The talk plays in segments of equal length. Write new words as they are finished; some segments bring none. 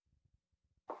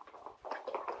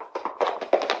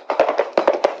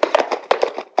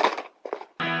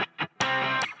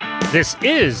This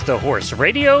is the Horse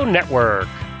Radio Network.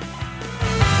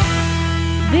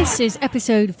 This is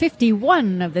episode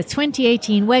 51 of the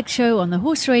 2018 WEG Show on the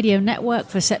Horse Radio Network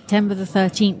for September the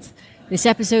 13th. This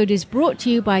episode is brought to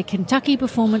you by Kentucky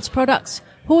Performance Products,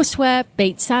 Horseware,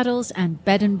 Bates Saddles, and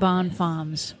Bed and Barn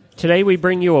Farms. Today we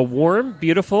bring you a warm,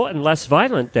 beautiful, and less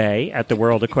violent day at the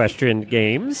World Equestrian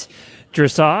Games.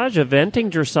 Dressage,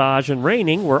 eventing, dressage, and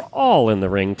reining were all in the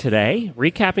ring today.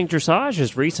 Recapping dressage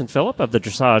is Reese and Phillip of the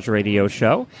Dressage Radio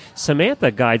Show. Samantha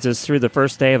guides us through the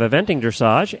first day of eventing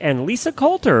dressage, and Lisa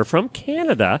Coulter from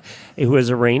Canada, who is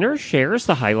a reiner, shares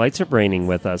the highlights of reining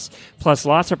with us. Plus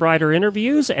lots of rider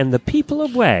interviews and the people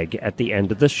of WEG at the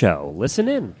end of the show. Listen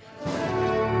in.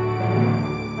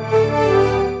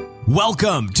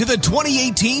 Welcome to the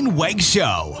 2018 WEG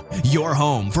Show, your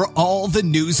home for all the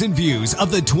news and views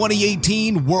of the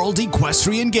 2018 World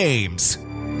Equestrian Games.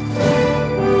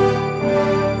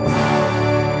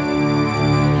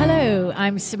 Hello,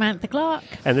 I'm Samantha Clark.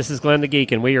 And this is Glenn the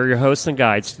Geek, and we are your hosts and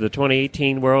guides to the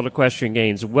 2018 World Equestrian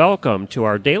Games. Welcome to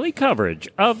our daily coverage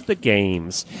of the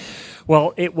Games.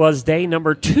 Well, it was day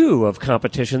number 2 of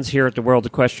competitions here at the World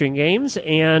Equestrian Games,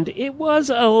 and it was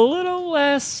a little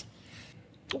less...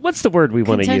 What's the word we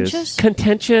want to use?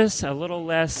 Contentious, a little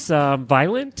less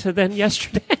violent than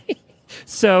yesterday.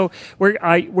 So we're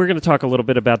going to talk a little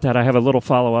bit about that. I have a little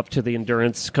follow-up to the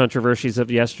endurance controversies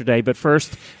of yesterday. But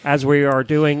first, as we are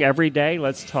doing every day,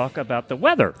 let's talk about the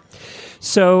weather.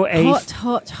 So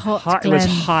Hot, it was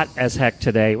hot as heck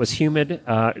today. It was humid.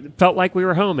 It felt like we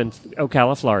were home in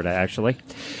Ocala, Florida, actually.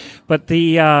 But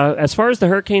as far as the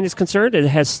hurricane is concerned, it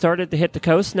has started to hit the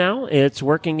coast now. It's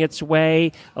working its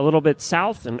way a little bit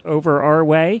south and over our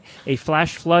way. A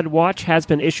flash flood watch has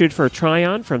been issued for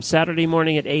Tryon from Saturday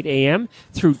morning at 8 a.m.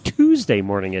 through Tuesday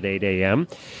morning at 8 a.m.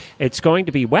 It's going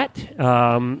to be wet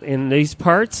in these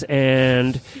parts,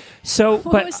 and so.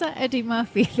 What was that Eddie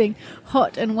Murphy thing?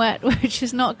 Hot and wet, which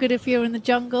is not good if you're in the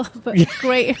jungle, but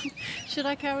great. Should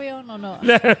I carry on or not?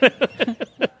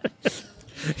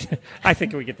 I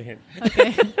think we get the hint.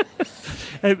 Okay.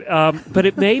 But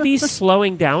it may be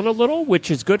slowing down a little,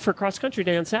 which is good for cross-country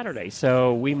day on Saturday.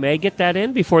 So we may get that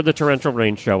in before the torrential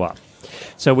rains show up.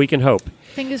 So we can hope.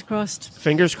 Fingers crossed.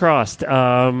 Fingers crossed. So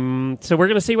we're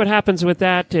going to see what happens with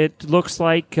that. It looks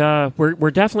like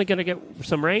we're definitely going to get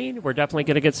some rain. We're definitely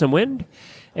going to get some wind.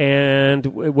 And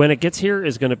when it gets here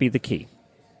is going to be the key.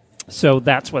 So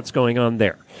that's what's going on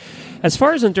there. As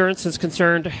far as endurance is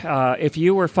concerned, if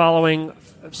you were following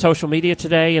social media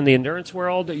today in the endurance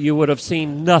world, you would have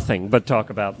seen nothing but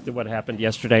talk about what happened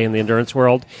yesterday in the endurance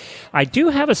world. I do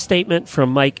have a statement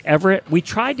from Mike Everett. We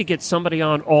tried to get somebody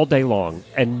on all day long,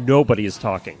 and nobody is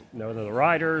talking. None of the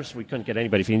riders. We couldn't get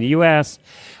anybody from the U.S.,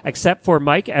 except for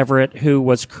Mike Everett, who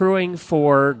was crewing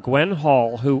for Gwen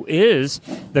Hall, who is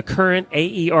the current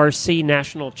AERC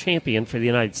national champion for the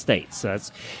United States.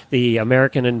 That's the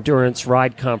American Endurance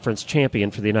Ride Conference champion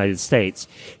for the United States.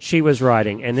 She was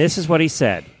riding, and this is what he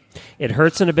said. It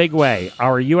hurts in a big way.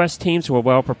 Our U.S. teams were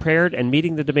well prepared and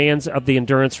meeting the demands of the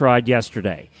endurance ride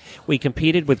yesterday. We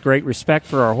competed with great respect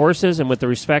for our horses and with the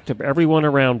respect of everyone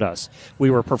around us. We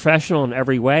were professional in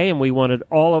every way, and we wanted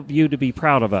all of you to be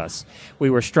proud of us. We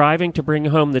were striving to bring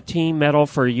home the team medal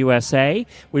for USA.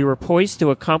 We were poised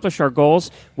to accomplish our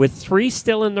goals with 3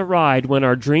 still in the ride when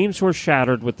our dreams were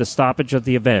shattered with the stoppage of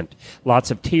the event.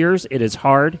 Lots of tears. It is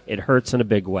hard. It hurts in a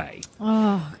big way.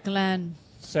 Oh, Glenn.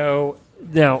 So...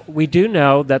 Now, we do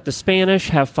know that the Spanish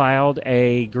have filed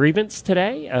a grievance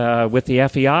today with the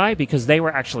FEI because they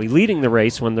were actually leading the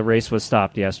race when the race was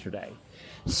stopped yesterday.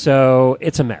 So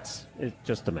it's a mess. It's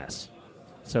just a mess.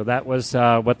 So that was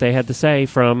what they had to say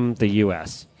from the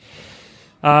U.S.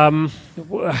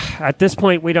 At this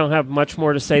point, we don't have much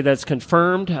more to say that's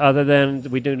confirmed other than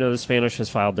we do know the Spanish has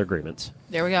filed their grievance.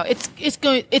 There we go. It's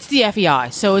the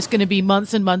FEI, so it's going to be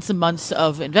months and months and months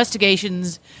of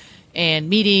investigations and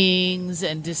meetings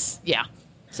and just, yeah.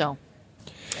 So,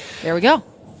 there we go.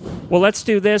 Well, let's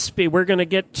do this. We're going to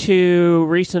get to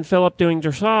Reese and Phillip doing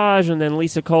dressage, and then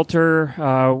Lisa Coulter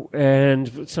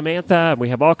and Samantha. We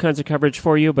have all kinds of coverage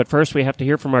for you, but first we have to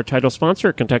hear from our title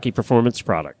sponsor, Kentucky Performance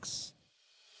Products.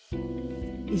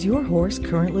 Is your horse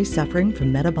currently suffering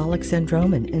from metabolic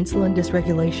syndrome and insulin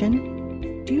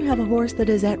dysregulation? Do you have a horse that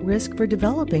is at risk for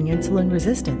developing insulin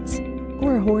resistance?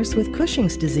 Or a horse with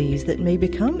Cushing's disease that may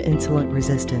become insulin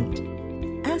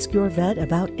resistant? Ask your vet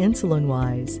about Insulin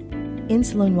Wise.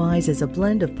 Insulin Wise is a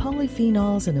blend of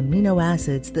polyphenols and amino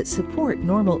acids that support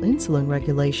normal insulin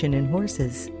regulation in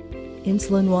horses.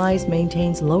 Insulin Wise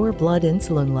maintains lower blood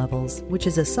insulin levels, which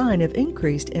is a sign of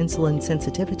increased insulin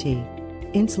sensitivity.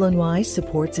 Insulin Wise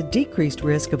supports a decreased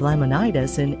risk of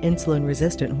laminitis in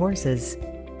insulin-resistant horses.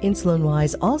 Insulin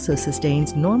Wise also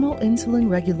sustains normal insulin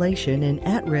regulation in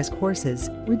at-risk horses,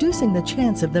 reducing the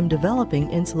chance of them developing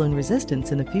insulin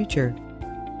resistance in the future.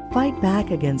 Fight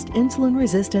back against insulin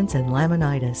resistance and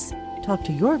laminitis. Talk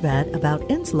to your vet about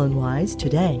Insulin Wise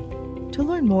today. To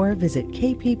learn more, visit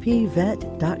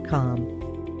kppvet.com.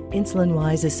 Insulin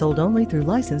Wise is sold only through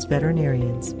licensed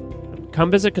veterinarians.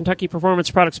 Come visit Kentucky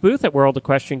Performance Products booth at World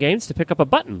Equestrian Games to pick up a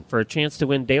button for a chance to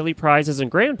win daily prizes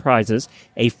and grand prizes,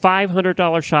 a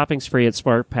 $500 shopping spree at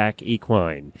Smart Pack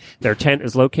Equine. Their tent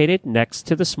is located next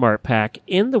to the Smart Pack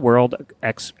in the World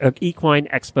Equine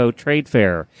Expo Trade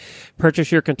Fair. Purchase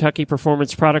your Kentucky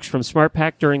Performance products from Smart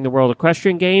Pack during the World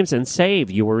Equestrian Games and save.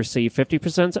 You will receive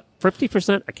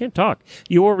 50%, I can't talk.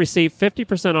 You will receive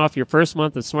 50% off your first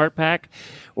month of Smart Pack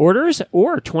orders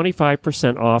or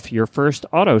 25% off your first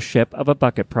auto ship of a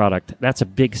bucket product. That's a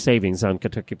big savings on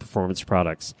Kentucky Performance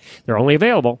products. They're only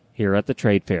available here at the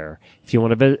trade fair. If you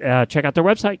want to check out their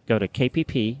website, go to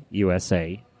kppusa.com.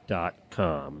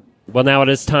 Well, now it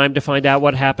is time to find out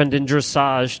what happened in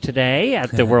dressage today at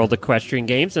the World Equestrian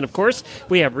Games. And, of course,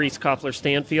 we have Reese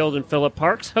Koffler-Stanfield and Philip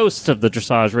Parks, hosts of the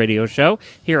Dressage Radio Show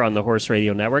here on the Horse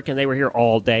Radio Network. And they were here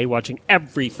all day watching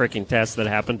every freaking test that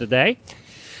happened today.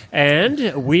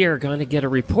 And we are going to get a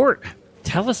report.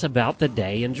 Tell us about the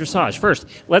day in dressage. First,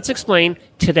 let's explain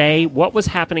today what was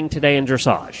happening today in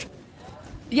dressage.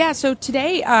 Yeah, so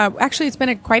today, actually, it's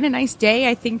been quite a nice day.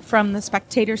 I think from the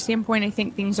spectator standpoint, I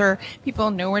think people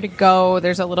know where to go.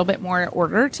 There's a little bit more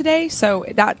order today. So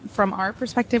that, from our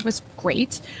perspective, was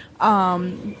great.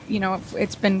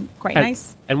 It's been quite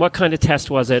nice. And what kind of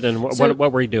test was it, and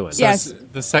what were you doing? Yes.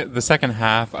 The second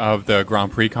half of the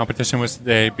Grand Prix competition was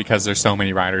today. Because there's so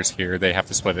many riders here, they have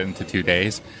to split it into 2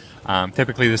 days.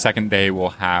 Typically, the second day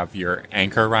will have your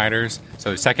anchor riders,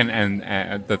 so the second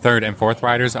and the third and fourth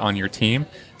riders on your team.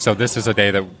 So this is a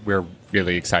day that we're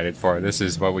really excited for. This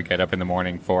is what we get up in the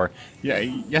morning for. Yeah,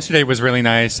 yesterday was really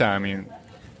nice. I mean,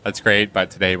 that's great, but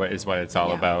today is what it's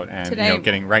all about, and today,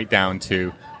 getting right down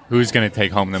to who's going to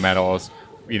take home the medals.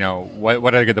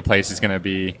 What are the places going to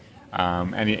be,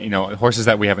 and horses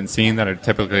that we haven't seen that are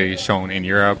typically shown in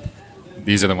Europe.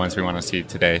 These are the ones we want to see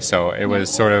today. So it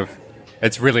was sort of.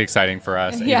 It's really exciting for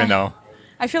us, even though...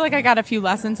 I feel like I got a few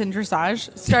lessons in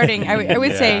dressage. Starting, I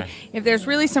would say, if there's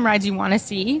really some rides you want to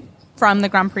see from the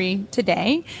Grand Prix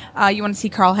today, you want to see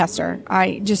Carl Hester.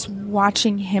 Just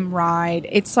watching him ride,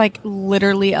 it's like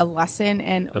literally a lesson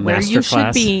and where you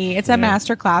should be. It's a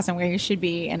master class and where you should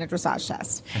be in a dressage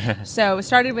test. So it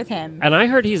started with him. And I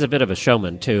heard he's a bit of a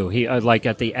showman, too. He like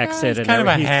at the exit. He's kind of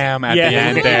a ham at the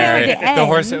end there. The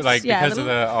horse, because of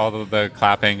all of the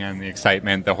clapping and the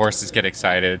excitement, the horses get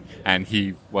excited, and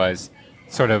he was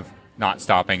sort of not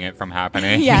stopping it from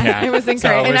happening. It was encouraging.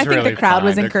 So and I think really the crowd fun.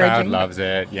 was encouraging. The crowd loves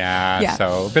it. Yeah.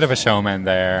 So a bit of a showman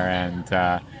there,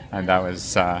 and that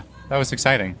was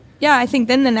exciting. Yeah, I think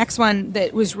then the next one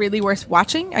that was really worth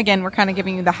watching, again, we're kind of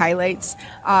giving you the highlights,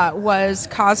 was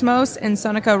Cosmos and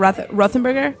Sonika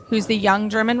Rothenberger, who's the young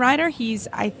German rider. He's,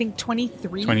 I think,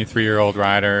 23. 23-year-old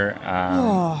rider.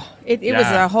 It was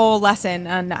a whole lesson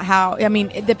on how,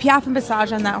 the Piaffe and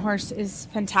Passage on that horse is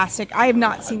fantastic. I have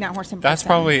not seen that horse in person. That's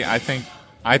probably, I think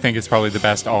it's probably the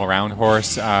best all-around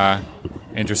horse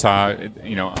in dressage,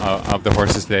 of the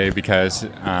horses today, because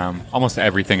almost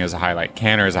everything is a highlight.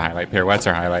 Canter is a highlight. Pirouettes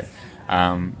are a highlight.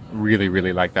 Really,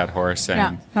 really like that horse.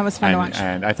 And, that was fun to watch.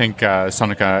 And I think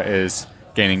Sonika is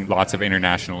gaining lots of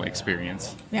international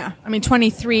experience. Yeah,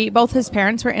 23. Both his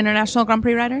parents were international Grand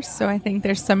Prix riders, so I think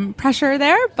there's some pressure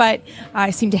there, but I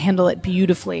seem to handle it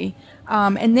beautifully.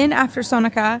 And then after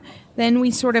Sonika, then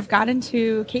we sort of got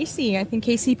into Casey. I think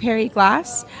Casey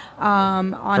Perry-Glass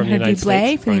on her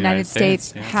Dublé for the United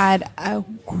States had a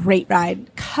great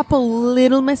ride. Couple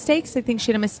little mistakes. I think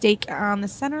she had a mistake on the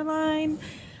center line,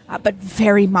 but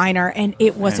very minor, and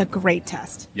it was a great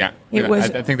test. Yeah, it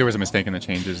was. I think there was a mistake in the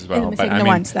changes as well. But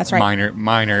that's right.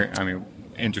 Minor.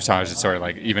 In dressage, it's sort of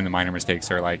like even the minor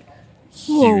mistakes are like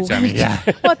huge.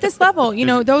 Well, at this level,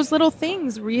 those little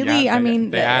things really.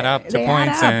 They add up to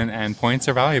points, and points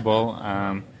are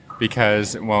valuable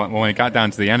because when it got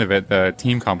down to the end of it, the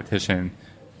team competition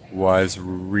was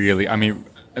really.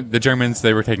 The Germans,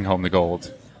 they were taking home the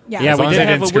gold. Yeah, we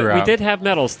did have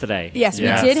medals today. Yes, we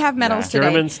did have medals today.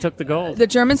 Germans took the gold. The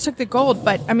Germans took the gold,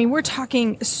 but we're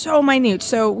talking so minute.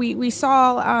 So we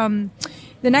saw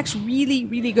the next really,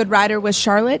 really good rider was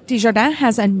Charlotte Desjardins.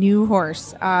 Has a new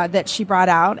horse that she brought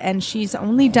out, and she's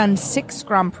only done 6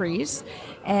 Grand Prix.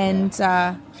 and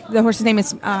the horse's name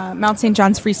is Mount St.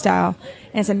 John's Freestyle,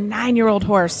 and it's a 9-year-old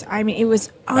horse. I mean, it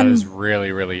was That is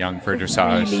really, really young for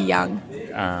dressage. really young.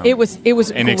 It was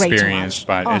Inexperienced,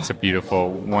 great to watch. but it's a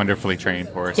beautiful, wonderfully trained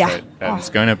horse Yeah. that is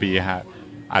going to be at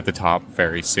the top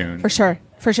very soon. For sure.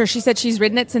 She said she's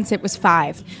ridden it since it was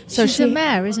 5. So She's a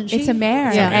mare, isn't she? It's a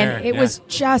mare. Yeah. And it Yeah. was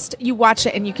just, you watch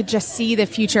it and you could just see the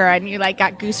future, and you like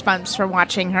got goosebumps from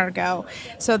watching her go.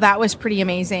 So that was pretty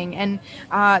amazing. And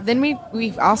then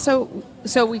we've also,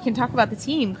 so we can talk about the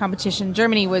team competition.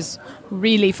 Germany was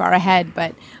really far ahead,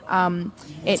 but So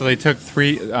they took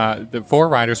the 4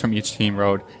 riders from each team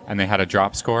rode, and they had a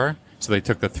drop score. So they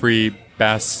took the 3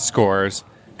 best scores,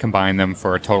 combined them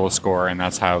for a total score, and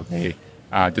that's how they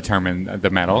determined the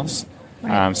medals.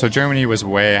 Right. So Germany was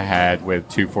way ahead with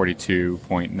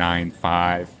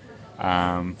 242.95.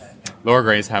 Laura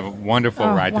Grace had a wonderful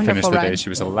ride to finish wonderful the day. ride. She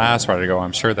was the last rider to go.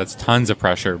 I'm sure that's tons of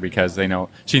pressure because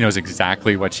she knows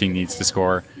exactly what she needs to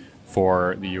score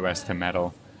for the U.S. to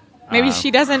medal. maybe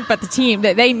she doesn't, but the team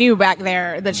that they knew back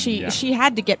there that Yeah. she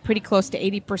had to get pretty close to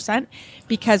 80%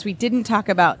 because we didn't talk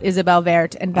about Isabel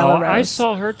Vert and Bella Rose. I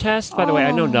saw her test. By the way,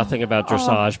 I know nothing about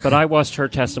dressage, but I watched her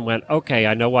test and went, okay,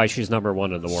 I know why she's number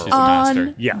 1 in the world. She's a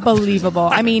master. Yeah. Unbelievable.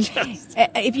 I mean,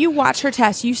 if you watch her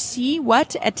test, you see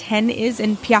what a 10 is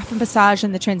in Piaffe and Passage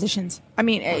and the transitions. I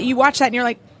mean, you watch that and you're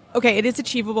like, okay, it is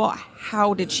achievable.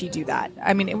 How did she do that?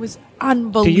 I mean, it was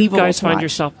unbelievable. Do you guys to find watch.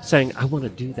 yourself saying, I want to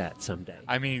do that someday?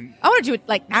 I mean, I want to do it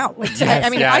like now. Like today. Yes, I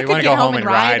mean, yeah, if I you could wanna get go home and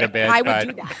ride a bit, I would but-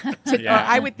 do that. Or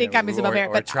I would think I'm Isabel Vert.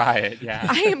 or But try it, yeah.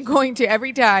 I am going to,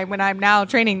 every time when I'm now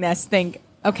training this, think,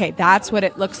 okay, that's what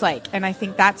it looks like. And I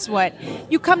think that's what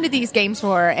you come to these games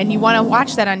for, and you want to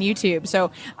watch that on YouTube.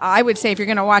 So I would say if you're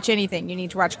going to watch anything, you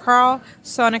need to watch Carl,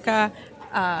 Sonika,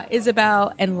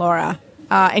 Isabel, and Laura,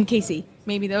 and Casey.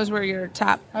 Maybe those were your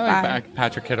top I 5. like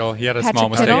Patrick Kittle. He had a Patrick small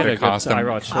mistake Kittle? that cost him. I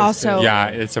watched those Also- too. Yeah,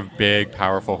 it's a big,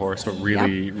 powerful horse, but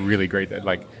really, really great.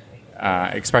 Like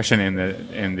expression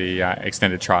in the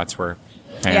extended trots were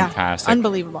fantastic. Yeah,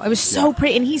 unbelievable. It was so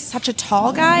pretty, and he's such a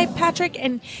tall guy, Patrick.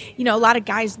 And a lot of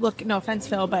guys look, no offense,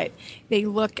 Phil, but they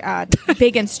look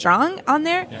big and strong on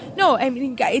there. No, I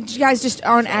mean, guys just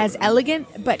aren't as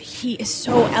elegant, but he is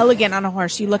so elegant on a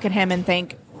horse. You look at him and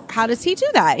think, how does he do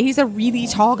that? He's a really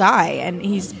tall guy, and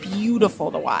he's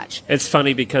beautiful to watch. It's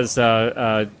funny because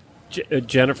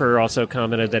Jennifer also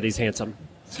commented that he's handsome.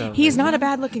 So He's not a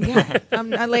bad-looking guy.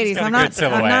 Ladies, got a I'm good not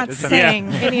silhouette, isn't he?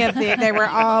 saying any of they were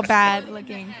all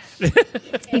bad-looking.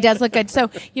 He does look good. So,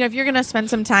 if you're going to spend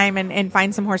some time and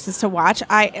find some horses to watch,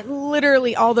 I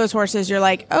literally, all those horses, you're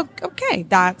like, oh, okay,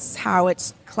 that's how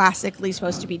it's classically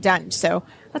supposed to be done. So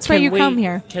that's why you come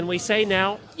here. Can we say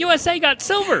now, USA got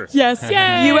silver? Yes.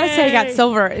 Yay! USA got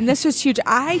silver, and this was huge.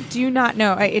 I do not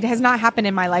know. It has not happened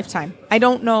in my lifetime. I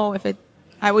don't know if it.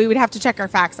 We would have to check our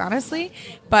facts, honestly,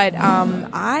 but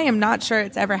I am not sure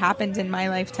it's ever happened in my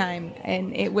lifetime.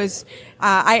 And it was,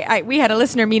 we had a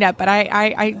listener meetup, but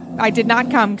I did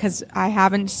not come because I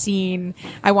haven't seen.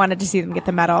 I wanted to see them get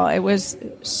the medal. It was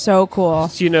so cool.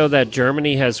 So you know that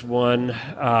Germany has won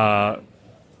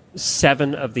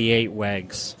 7 of the 8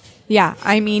 WEGs. Yeah,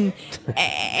 I mean,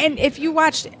 and if you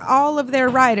watched all of their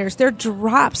riders, their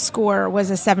drop score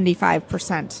was a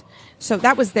 75%. So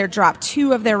that was their drop.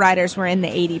 2 of their riders were in the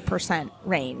 80%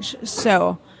 range.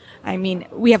 So, I mean,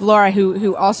 we have Laura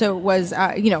who also was,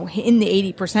 in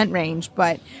the 80% range,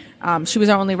 but she was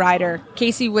our only rider.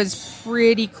 Casey was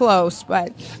pretty close,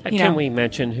 but, Can we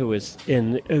mention who was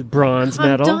in bronze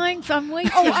medal? I'm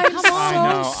waiting. Oh, I'm Come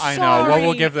on. I know. What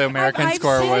we'll give the American I'm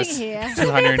score sitting was here.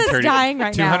 230. dying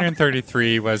right now.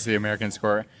 233 was the American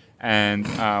score, and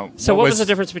So what was the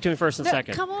difference between first and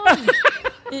second? Come on.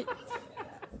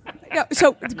 No,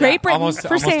 so Great Britain almost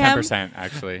for Sam. 10%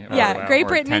 actually. Yeah, or Great 10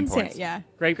 Britain and points.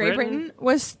 Great Britain? Britain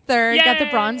was third, got the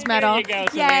bronze Yay! medal. There you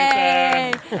go,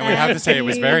 Yay! Samantha. And we have to say it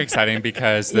was very exciting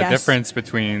because the Yes. difference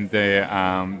between the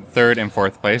 3rd and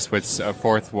 4th place, which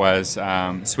 4th was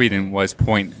Sweden, was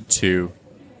 0.2%.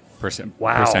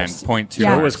 Wow. 0.2.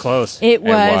 Yeah. It was close. It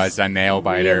was, It was a nail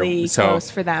biter. really so, close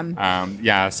for them.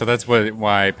 So that's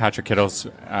why Patrick Kittle's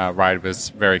ride was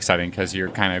very exciting because you're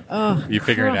kind of you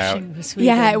figure it out. Crushing for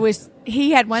Sweden. Yeah, it was.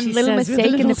 He had one She little says with a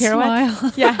mistake in the little pirouettes.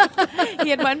 smile. Yeah, he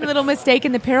had one little mistake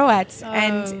in the pirouettes,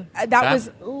 and that That-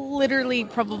 was literally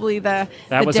probably That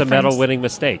the was a difference. medal-winning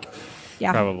mistake.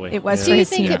 Yeah, Probably. it was. Yeah. For Do you his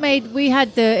think team. it made? We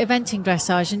had the eventing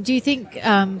dressage, and do you think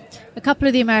a couple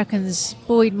of the Americans,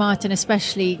 Boyd Martin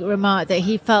especially, remarked that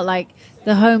he felt like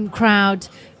the home crowd.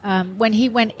 When he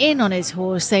went in on his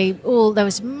horse, there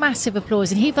was massive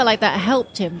applause, and he felt like that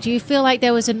helped him. Do you feel like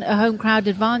there was a home crowd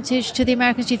advantage to the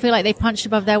Americans? Do you feel like they punched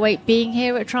above their weight being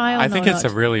here at trial? I think it's a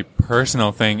really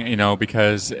personal thing,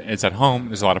 because it's at home.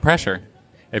 There's a lot of pressure.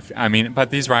 But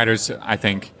these riders, I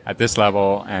think, at this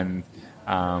level and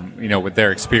with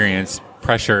their experience,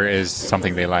 pressure is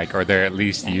something they like, or they're at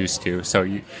least used to. So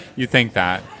you think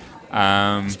that.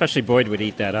 Especially Boyd would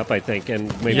eat that up, I think, and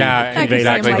maybe Yeah, convey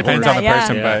exactly. that to the Depends horse. on the Yeah.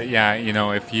 person, Yeah.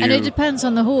 but if you And it depends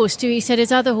on the horse too. He said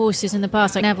his other horses in the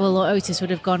past, like Neville or Otis,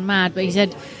 would have gone mad, but he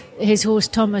said his horse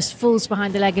Thomas falls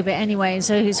behind the leg a bit anyway, and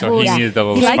so his So horse he needed the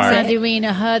little he likes spark. it. The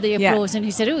arena heard the Yeah. applause, and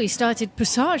he said, "Oh, he started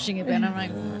presaging a bit." And I'm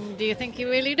like, "Do you think he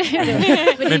really did?"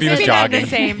 But Maybe he was Maybe not jogging. the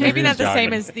same. Maybe Maybe he not was the same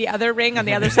jogging. as the other ring on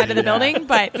the other side of the building,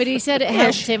 but But he said it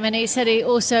helped him, and he said it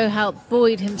also helped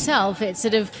Boyd himself. It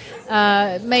sort of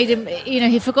made him,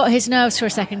 he forgot his nerves for a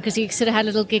second because he sort of had a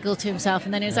little giggle to himself,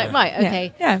 and then he was like, right,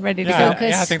 okay. yeah, ready to Yeah, go. focus,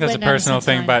 yeah, I think that's a went down personal some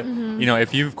thing. time. But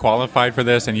if you've qualified for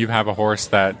this and you have a horse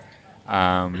that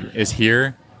is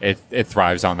here, it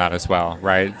thrives on that as well,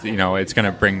 right? It's going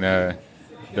to bring the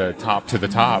top to the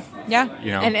top. Yeah,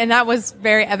 and that was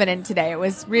very evident today. It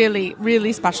was really,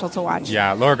 really special to watch.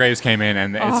 Yeah, Laura Graves came in,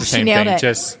 and it's the she same nailed thing.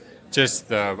 it. Just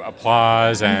the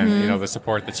applause and the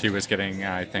support that she was getting.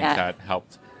 I think Yeah. that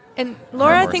helped. And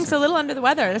Laura Horse. thinks a little under the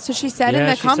weather. That's what she said in Yeah,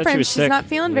 the she said she conference. was She's sick. not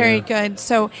feeling very Yeah. good.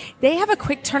 So they have a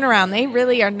quick turnaround. They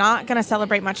really are not going to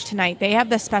celebrate much tonight. They have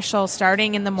the special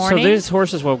starting in the So morning. these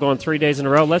horses will have gone 3 days in a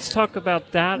row. Let's talk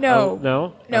about that. No. Oh,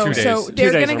 no? no, 2 so days. 2 they're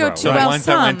days going to in a go row. to So the Well, ones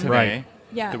that went Sun. today, Right.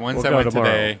 Yeah. the ones Will that go went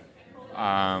tomorrow. today,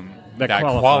 That that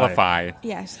qualified. qualified.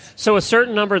 Yes, So a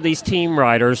certain number of these team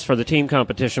riders for the team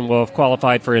competition will have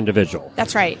qualified for individual.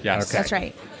 that's right. Yes. Okay. That's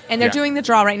right. And they're Yeah. doing the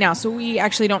draw right now. So we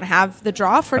actually don't have the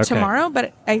draw for Okay. tomorrow,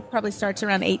 but it probably starts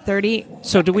around 8:30.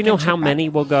 So do we I know can how check that. many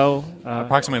will go?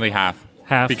 Approximately half.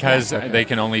 Half? Because Okay. they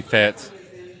can only fit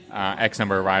X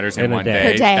number of riders in In a one day.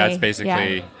 day. Per day, That's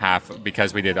basically yeah. half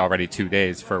because we did already 2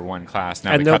 days for one class.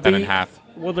 Now And we there'll cut that in be- half.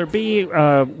 Will there be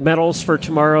medals for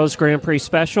tomorrow's Grand Prix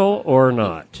special or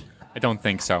not? I don't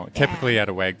think so. Typically at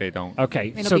a WEG they don't.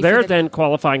 Okay, It'll so be they're for the- then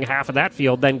qualifying half of that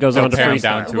field, then goes They'll on to pare them freestyle.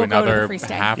 down to We'll go to the another freestyle.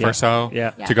 half Yeah. or so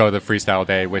Yeah. to go to the freestyle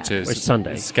day, which is Which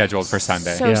Sunday. scheduled for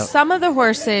Sunday. So Yeah. some of the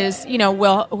horses,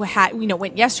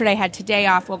 went yesterday, had today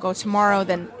off, will go tomorrow.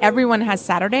 Then everyone has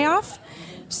Saturday off.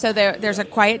 So there's a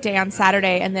quiet day on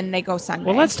Saturday, and then they go Sunday.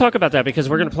 Well, let's talk about that because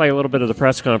we're going to play a little bit of the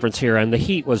press conference here, and the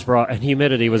heat was brought and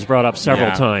humidity was brought up several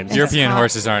Yeah. times. European hot.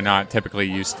 horses are not typically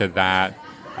used to that.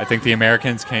 I think the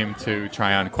Americans came to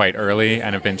Tryon quite early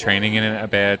and have been training in it a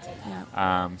bit.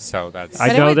 So that's I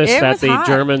But it know was- this it that was the hot.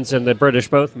 Germans and the British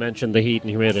both mentioned the heat and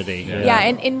humidity. Yeah,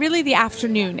 and really the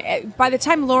afternoon. By the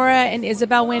time Laura and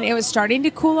Isabel went, it was starting to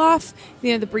cool off.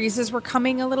 The breezes were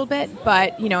coming a little bit,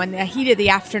 but in the heat of the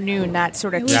afternoon, that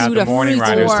sort of yeah, the morning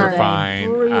riders were fine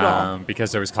Brutal.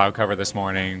 because there was cloud cover this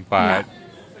morning. But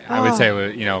Yeah. I would Oh.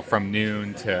 say from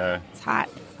noon to It's hot.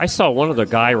 I saw one of the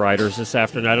guy riders this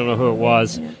afternoon. I don't know who it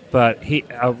was, but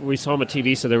we saw him on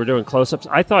TV, so they were doing close-ups.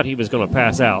 I thought he was going to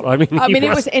pass out. I mean, It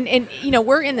was, and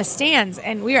we're in the stands,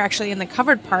 and we were actually in the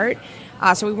covered part,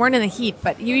 so we weren't in the heat.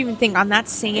 But you even think on that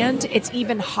sand, it's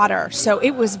even hotter. So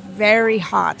it was very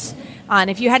hot. And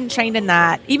if you hadn't trained in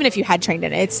that, even if you had trained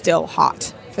in it, it's still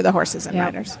hot for the horses and Yeah.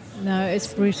 riders. No, it's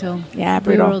brutal. Yeah, We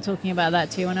brutal. were all talking about that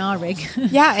too on our rig.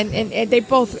 Yeah, and they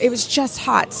both. It was just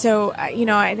hot. So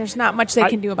there's not much they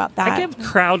can do about that. I give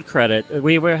crowd credit.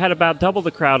 We had about double the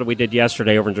crowd we did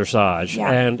yesterday over in dressage, Yeah.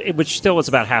 and which still was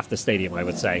about half the stadium, I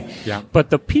would say. Yeah.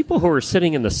 But the people who were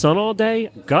sitting in the sun all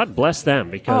day, God bless them,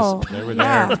 because They were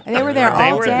yeah, there. they were there They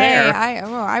all were day. there.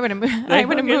 I would have. They I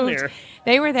would have hung in moved. there.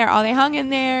 They were there. They hung in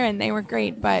there, and they were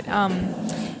great. But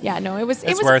yeah, no, it was.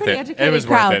 It's it was worth a pretty it. educated It was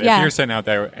crowd. worth it. Yeah. If you're sitting out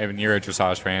there and you're a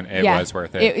dressage fan, it was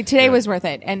worth it. Today was worth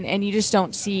it, and you just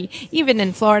don't see, even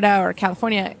in Florida or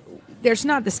California, there's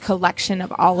not this collection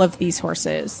of all of these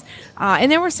horses.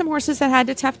 And there were some horses that had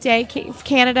a tough day.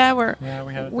 Canada, where Yeah,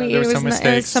 we had it there were was some n-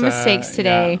 mistakes. some mistakes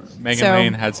today. Yeah. Megan So-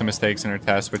 Lane had some mistakes in her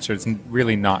test, which was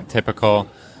really not typical.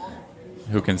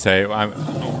 Who can say?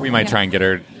 We might try and get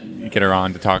her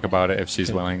on to talk about it if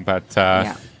she's willing. But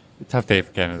Tough day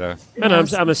for Canada. And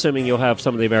I'm assuming you'll have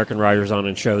some of the American riders on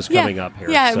in shows coming up here.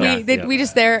 Yeah, so, we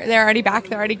just they're already back.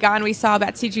 They're already gone. We saw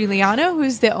Betsy Giuliano,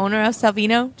 who's the owner of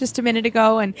Salvino, just a minute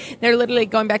ago, and they're literally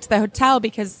going back to the hotel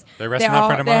because They're resting up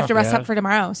for they tomorrow. have to rest Yeah. up for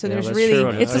tomorrow. So Yeah, there's that's really true.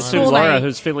 it's I a assume school Laura, night.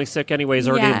 who's feeling sick anyway, is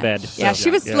already in bed. Yeah, so, she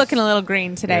was looking a little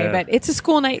green today, Yeah. but it's a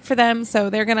school night for them, so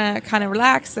they're gonna kind of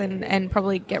relax and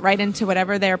probably get right into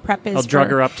whatever their prep is. I'll drug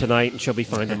for- her up tonight, and she'll be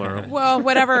fine tomorrow. Well,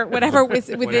 whatever within Whatever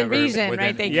reason, within-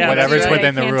 right? They Yeah, can't, whatever's they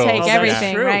within the can't rules. take Oh, that's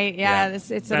everything, true. right? Yeah, Yeah. it's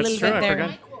a That's little true. bit I there.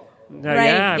 forgot. No, Right,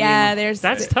 I yeah, mean, there's-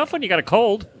 that's tough when you got a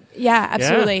cold. Yeah,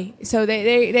 absolutely. So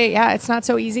they it's not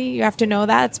so easy. You have to know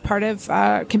that it's part of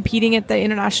competing at the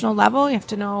international level. You have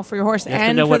to know for your horse You have to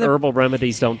and know for what the herbal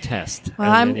remedies don't test.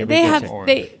 Well, and then you'll be they good have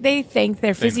to- they thank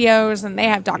their physios and they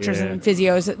have doctors Yeah. and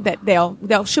physios that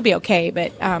they'll should be okay,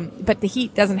 but the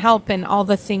heat doesn't help and all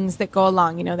the things that go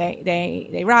along. You know,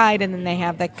 they ride and then they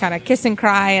have the kind of kiss and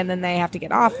cry and then they have to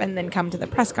get off and then come to the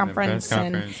press conference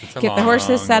and It's a get the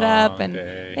horses set long, up long and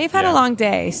day. they've had a Yeah. long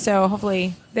day. So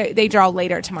hopefully they draw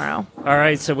later tomorrow. All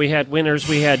right, so we had winners.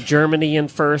 We had Germany in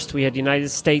first. We had United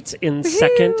States in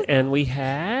second, and we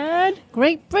had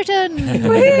Great Britain. in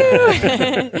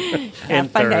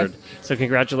fun day. third. So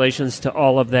congratulations to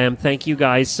all of them. Thank you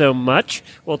guys so much.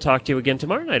 We'll talk to you again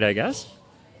tomorrow night, I guess.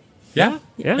 Yeah.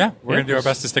 Yeah. We're going to do our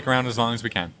best to stick around as long as we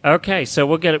can. Okay, so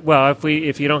we'll get it. Well,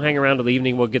 if you don't hang around till the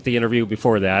evening, we'll get the interview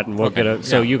before that, and we'll Okay. get it.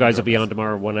 So Yeah. you guys will be on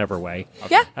tomorrow, whatever way.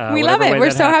 Yeah, we love whatever it. way We're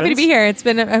that so happy to happens. be here. It's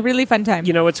been a really fun time.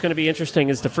 You know what's going to be interesting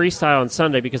is the freestyle on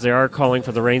Sunday because they are calling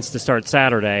for the rains to start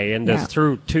Saturday and Yeah.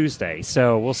 through Tuesday.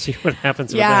 So we'll see what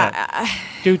happens with Yeah, that.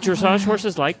 Do dressage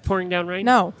horses like pouring down rain?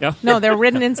 No, they're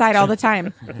ridden inside all the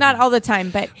time. Not all the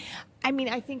time, but I mean,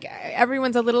 I think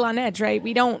everyone's a little on edge, right?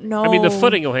 We don't know. I mean, the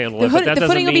footing will handle The it, but hood- that the doesn't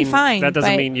footing will mean be fine, that doesn't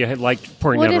but- mean you like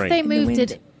pouring What down if rain. they moved wind.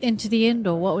 it into the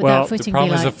indoor? What would Well, that the footing The problem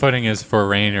be is like? the footing is for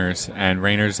reiners, and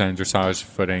reiners and dressage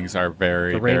footings are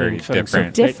very, the very raining footings so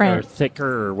different. thick Different. or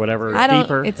thicker or whatever, I don't.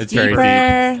 deeper. It's very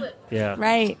deeper, yeah.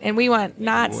 right? And we want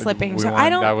not slipping. We So want-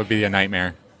 I don't. That would be a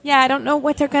nightmare. Yeah, I don't know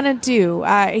what they're gonna do.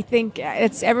 I think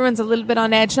everyone's a little bit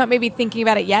on edge, not maybe thinking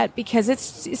about it yet because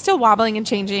it's still wobbling and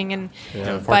changing. And The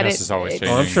but forecast is always it's-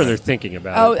 Oh, I'm changing. sure they're thinking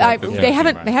about Oh, it. but- they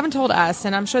Yeah. haven't told us,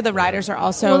 and I'm sure the riders are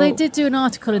also. Well, they did do an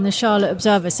article in the Charlotte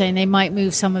Observer saying they might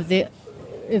move some of the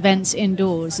events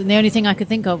indoors, and the only thing I could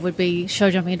think of would be show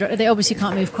jumping. They obviously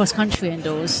can't move cross country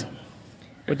indoors.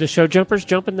 Would the show jumpers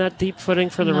jump in that deep footing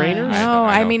for the No. rainers? No,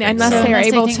 I I don't mean, think unless so. they're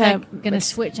able think to. they're going to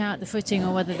switch out the footing,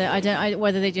 or whether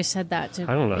whether they just said that to.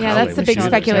 I don't know. Yeah, how that's they the would big do this.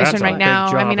 speculation That's a right big now.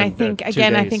 I job mean, I in think 2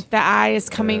 again, I days. think the eye is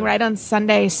coming right on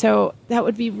Sunday, so that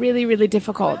would be really, really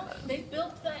difficult. They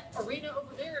built that arena over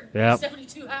there in Yep.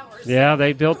 72 hours. Yeah,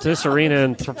 they built this arena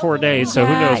in 4 days, so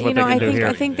who Yeah, knows what they can do here.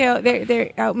 I think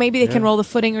they're maybe they can roll the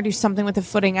footing or do something with the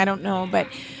footing. I don't know, but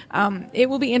it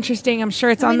will be interesting. I'm sure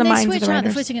it's I on mean, the they minds of switch the out the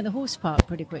riders. footing at the horse park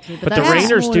pretty quickly. But the that's a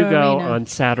Rainers do smaller go arena. on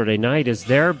Saturday night is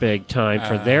their big time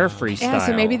for their freestyle. Yeah,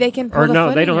 so maybe they can pull or the no,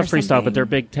 they footing don't or have freestyle, something.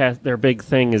 but their big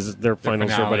thing is their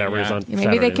finals or finale, whatever is yeah. on. Maybe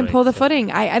Saturday they can night. pull the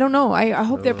footing. I don't know. I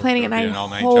hope they're planning it, and It'll I be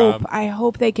an all-night job.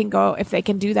 hope they can go. If they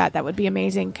can do that, that would be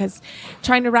amazing. Because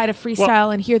trying to ride a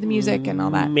freestyle and hear the music and all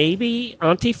that, Maybe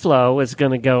Auntie Flo is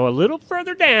going to go a little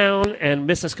further down and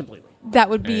miss us completely. that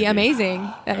would be Maybe. amazing.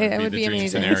 That It would would be be the dream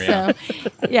amazing. scenario.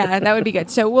 So, yeah, that would be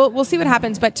good. So we'll see what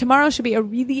happens. But tomorrow should be a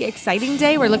really exciting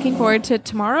day. We're looking forward to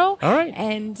tomorrow. All right.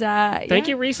 And Thank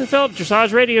you, Reese and Philip.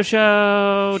 Dressage Radio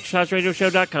Show,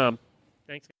 DressageRadioShow.com.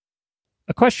 Thanks.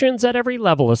 Equestrians at every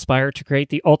level aspire to create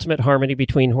the ultimate harmony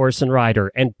between horse and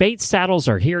rider, and Bates Saddles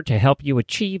are here to help you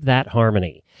achieve that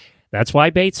harmony. That's why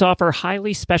Bates offer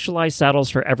highly specialized saddles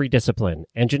for every discipline,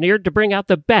 engineered to bring out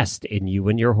the best in you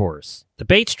and your horse. The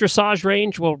Bates Dressage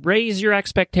range will raise your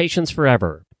expectations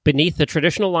forever. Beneath the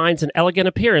traditional lines and elegant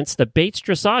appearance, the Bates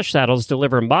Dressage saddles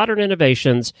deliver modern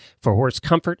innovations for horse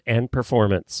comfort and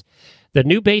performance. The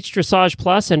new Bates Dressage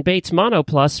Plus and Bates Mono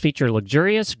Plus feature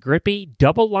luxurious, grippy,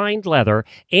 double-lined leather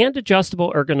and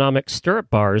adjustable ergonomic stirrup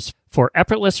bars for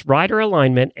effortless rider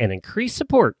alignment and increased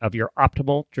support of your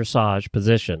optimal dressage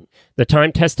position. The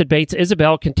time-tested Bates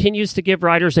Isabel continues to give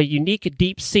riders a unique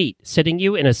deep seat, sitting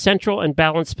you in a central and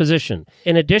balanced position.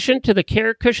 In addition to the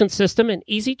Care Cushion System and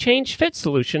Easy Change Fit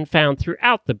solution found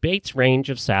throughout the Bates range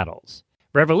of saddles.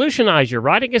 Revolutionize your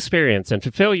riding experience and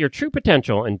fulfill your true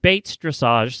potential in Bates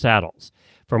Dressage Saddles.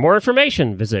 For more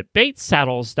information, visit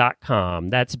BatesSaddles.com.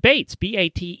 That's Bates,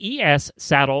 B-A-T-E-S,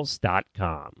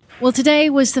 saddles.com. Well, today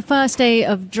was the first day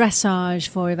of dressage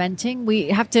for eventing. We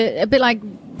have to, a bit like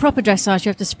proper dressage, you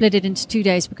have to split it into 2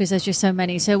 days because there's just so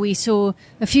many. So we saw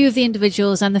a few of the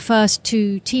individuals and the first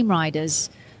 2 team riders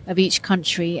of each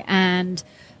country. And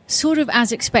sort of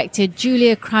as expected,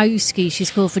 Julia Krajewski,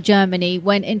 she's called for Germany,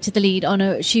 went into the lead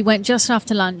she went just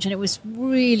after lunch, and it was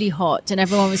really hot and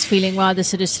everyone was feeling rather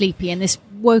sort of sleepy, and this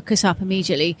woke us up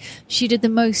immediately. She did the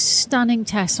most stunning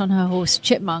test on her horse,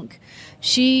 Chipmunk.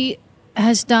 She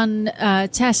has done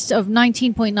tests of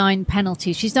 19.9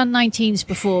 penalties. She's done 19s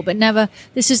before, but never.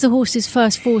 This is the horse's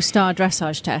first 4-star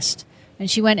dressage test. And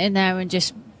she went in there and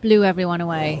just blew everyone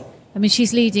away. I mean,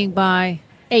 she's leading by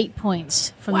 8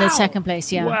 points from the second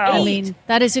place. Yeah. Wow. I mean,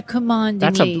 that is a commanding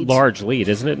That's lead. a large lead,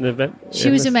 isn't it? An event. She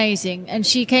was amazing. And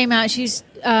she came out, she's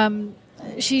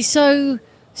so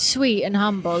sweet and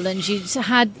humble, and she's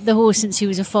had the horse since he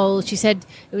was a foal. She said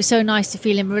it was so nice to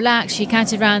feel him relaxed. She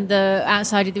cantered around the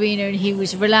outside of the arena and he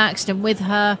was relaxed and with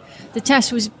her. The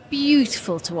test was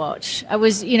beautiful to watch.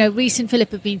 Reese and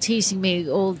Philip have been teasing me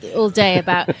all day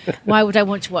about why would I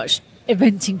want to watch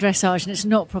eventing dressage, and it's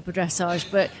not proper dressage,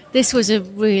 but this was a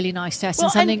really nice test,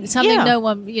 Well, and something yeah. no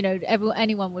one,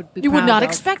 anyone would be You would proud not of.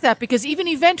 expect that, because even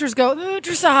eventers go,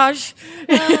 dressage.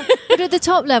 But at the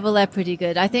top level, they're pretty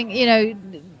good. I think,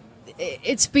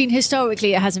 it's been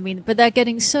historically, it hasn't been, but they're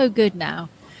getting so good now.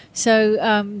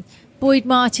 So Boyd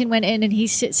Martin went in and he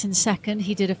sits in second.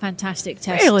 He did a fantastic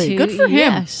test. Really? too. Good for him.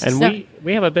 Yes. And So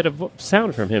we have a bit of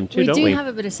sound from him too, we don't do we? have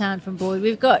a bit of sound from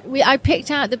Boyd. I picked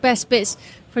out the best bits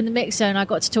from the mix zone. I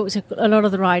got to talk to a lot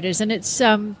of the riders, and it's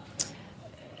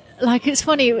it's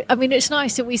funny. I mean, it's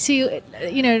nice that we see,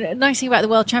 nice thing about the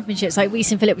World Championships, like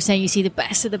Reese and Philip were saying, you see the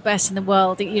best of the best in the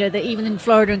world, that even in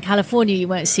Florida and California you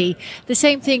won't see. The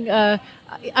same thing, I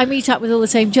meet up with all the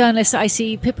same journalists that I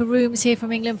see. Pippa Rooms here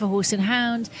from England for Horse and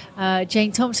Hound.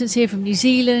 Jane Thompson's here from New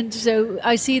Zealand. So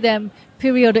I see them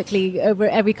periodically over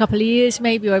every couple of years,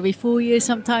 maybe, or every 4 years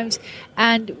sometimes.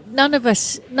 And none of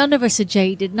us are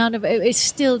jaded. It's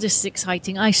still just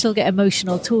exciting. I still get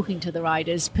emotional talking to the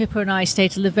riders. Pippa and I stay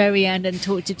till the very end and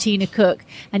talk to Tina Cook,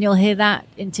 and you'll hear that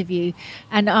interview.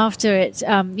 And after it,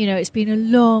 it's been a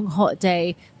long, hot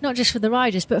day, not just for the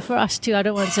riders, but for us too. I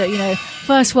don't want to,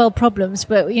 first world problems,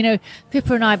 but,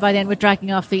 Pippa and I, by then, were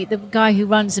dragging our feet. The guy who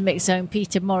runs the mix zone,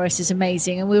 Peter Morris, is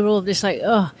amazing. And we were all just like,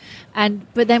 oh.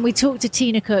 But then we talked to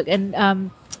Tina Cook,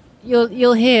 and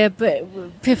you'll hear,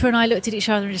 but Pippa and I looked at each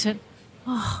other and just went,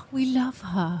 oh, we love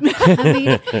her.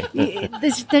 I mean,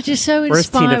 they're just so Where's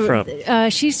Tina inspiring. from?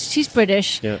 She's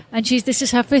British, Yeah. and this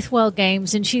is her 5th World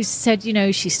Games, and she said,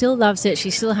 she still loves it. She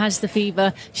still has the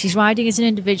fever. She's riding as an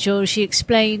individual. She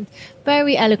explained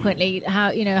very eloquently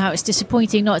how it's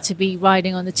disappointing not to be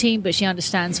riding on the team, but she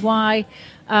understands why.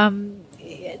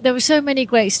 There were so many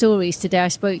great stories today. I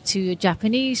spoke to a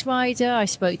Japanese rider. I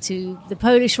spoke to the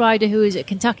Polish rider who was at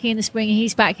Kentucky in the spring.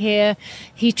 He's back here.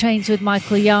 He trains with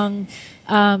Michael Young.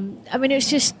 I mean,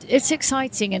 it's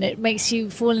exciting, and it makes you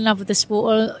fall in love with the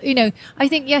sport. I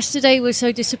think yesterday was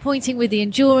so disappointing with the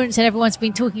endurance, and everyone's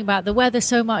been talking about the weather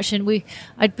so much, and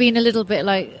I'd been a little bit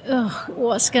like, oh,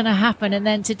 what's going to happen? And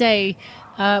then today,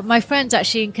 my friends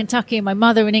actually in Kentucky and my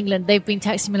mother in England, they've been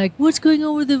texting me like, what's going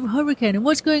on with the hurricane, and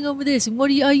what's going on with this, and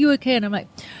are you okay? And I'm like,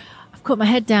 I've got my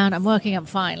head down, I'm working, I'm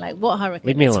fine. Like, what hurricane?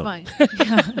 Leave me It's alone.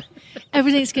 fine.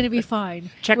 Everything's going to be fine.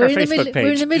 Check We're our in the Facebook middle, page.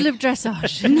 We're in the middle of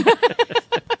dressage.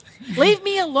 Leave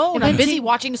me alone. I'm Eventing- busy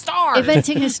watching stars.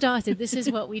 Eventing has started. This is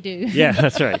what we do. Yeah,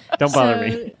 that's right. Don't bother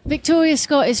me. Victoria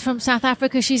Scott is from South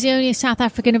Africa. She's the only South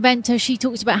African eventer. She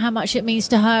talks about how much it means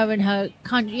to her and her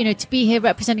country, to be here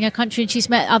representing her country. And she's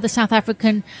met other South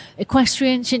African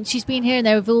equestrians since she's been here, and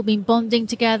they've all been bonding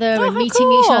together and how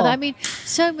meeting each cool. other. I mean,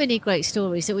 so many great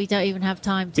stories that we don't even have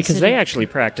time to. Because sort they of- actually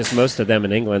practice, most of them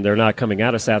in England. They're not coming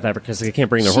out of South Africa because they can't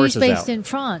bring their She's horses based out. in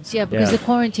France, yeah, because Yeah. the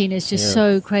quarantine is just Yeah.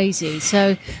 so crazy.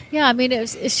 So, yeah, I mean,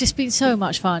 it's just been so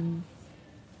much fun.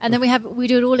 And then we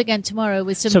do it all again tomorrow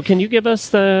with some. So can you give us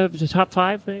the top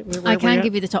 5? I can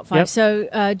give you the top 5. Yep.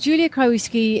 So Julia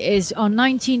Krajewski is on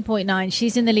 19.9.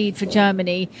 She's in the lead for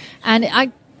Germany, and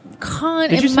I can't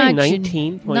Did you say imagine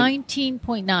 19.9?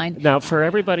 19.9. Now, for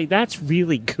everybody, that's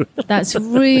really good. That's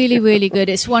really, really good.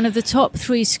 It's one of the top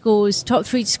three scores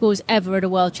ever at a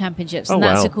World Championships, and Oh,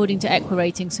 that's wow. according to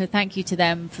Equirating. So thank you to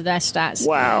them for their stats.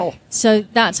 Wow. So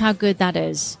that's how good that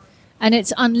is. And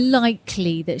it's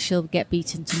unlikely that she'll get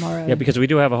beaten tomorrow. Yeah, because we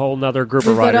do have a whole nother group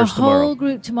We've of got a riders tomorrow. whole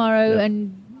group tomorrow, Yeah.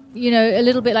 and a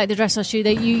little bit like the dressage shoe,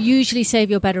 that you usually save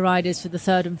your better riders for the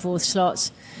 3rd and 4th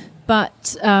slots.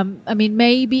 But I mean,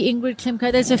 maybe Ingrid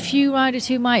Klimko. There's a few riders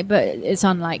who might, but it's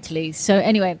unlikely. So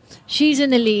anyway, she's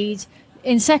in the lead.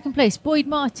 In second place, Boyd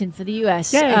Martin for the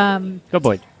US. Yay. Go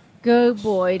Boyd. Go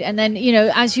Boyd. And then,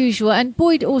 as usual, and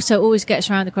Boyd also always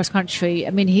gets around the cross country. I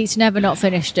mean, he's never not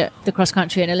finished at the cross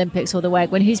country and Olympics or the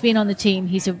WEG. When he's been on the team,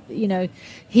 he is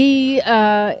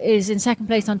in second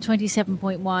place on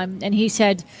 27.1. And he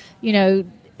said,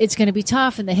 it's going to be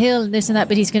tough and the hill and this and that,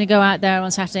 but he's going to go out there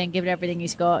on Saturday and give it everything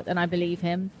he's got, and I believe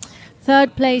him.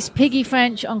 Third place, Piggy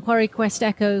French on Quarry Quest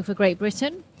Echo for Great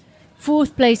Britain.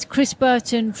 Fourth place, Chris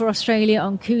Burton for Australia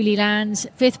on Cooley Lands.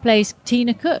 Fifth place,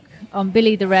 Tina Cook on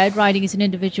Billy the Red, riding as an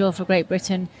individual for Great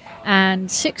Britain. And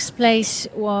sixth place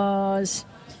was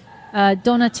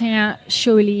Donatien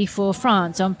Choly for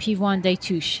France on Pivoine des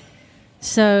Touches.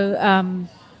 So,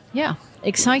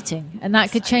 exciting. And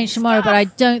that could change tomorrow, but I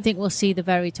don't think we'll see the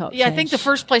very top Yeah, change. I think the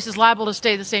first place is liable to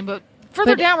stay the same, but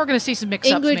further down we're going to see some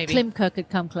mix-ups Ingrid maybe. Klimke could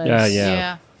come close.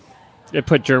 Yeah. It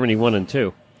put Germany 1 and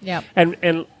 2. Yeah.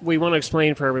 And we want to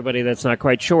explain for everybody that's not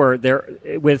quite sure, they're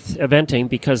with eventing,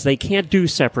 because they can't do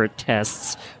separate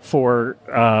tests for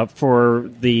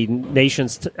the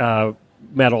nation's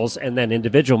medals and then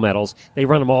individual medals. They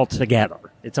run them all together.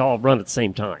 It's all run at the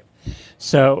same time.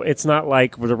 So it's not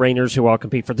like the Rainers who all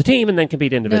compete for the team and then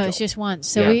compete individually. No, it's just once.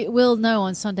 So we will know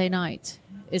on Sunday night.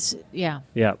 Yeah.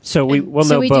 So we'll know both.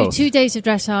 So we do 2 days of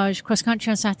dressage, cross country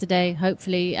on Saturday,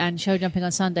 hopefully, and show jumping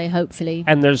on Sunday, hopefully.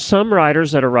 And there's some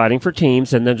riders that are riding for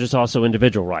teams, and then there's also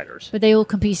individual riders. But they all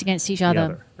compete against each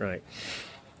other. Right.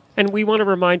 And we want to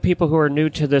remind people who are new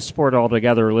to this sport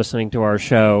altogether, listening to our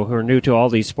show, who are new to all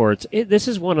these sports, this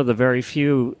is one of the very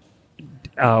few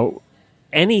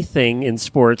anything in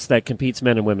sports that competes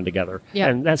men and women together. Yep.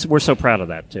 And we're so proud of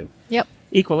that, too. Yep.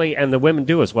 Equally, and the women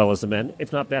do as well as the men,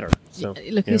 if not better. So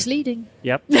Look who's leading.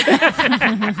 Yep.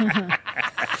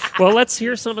 Well, let's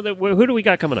hear some of who do we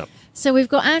got coming up? So we've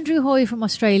got Andrew Hoy from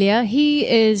Australia. He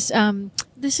is,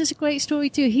 this is a great story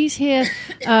too. He's here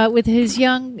with his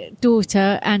young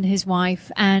daughter and his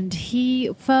wife, and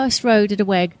he first rode at a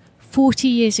WEG 40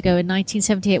 years ago in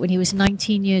 1978 when he was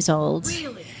 19 years old.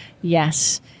 Really?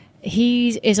 Yes.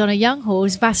 He is on a young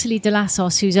horse, Vasily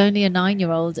Delassos, who's only a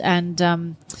 9-year-old,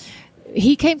 and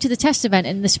he came to the test event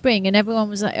in the spring, and everyone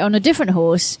was on a different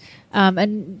horse,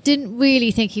 and didn't really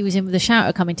think he was in with a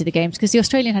shouter coming to the games because the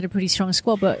Australian had a pretty strong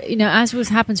squad. But as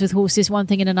happens with horses, one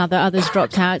thing and another, others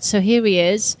dropped out. So here he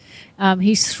is.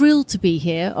 He's thrilled to be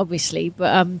here, obviously.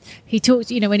 But he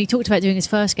talked, when he talked about doing his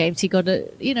first games, he got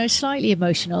slightly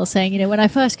emotional, saying, when I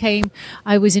first came,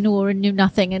 I was in awe and knew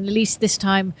nothing, and at least this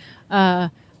time.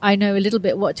 I know a little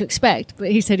bit what to expect, but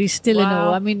he said he's still in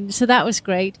awe. I mean, so that was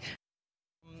great.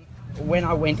 When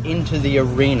I went into the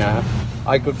arena,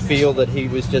 I could feel that he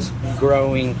was just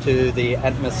growing to the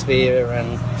atmosphere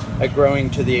and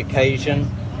growing to the occasion.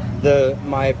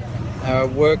 My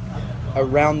work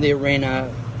around the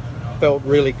arena felt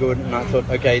really good, and I thought,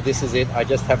 okay, this is it. I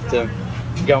just have to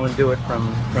go and do it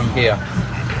from here.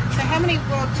 So how many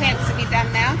world champs have you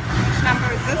done now? Which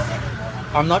number is this?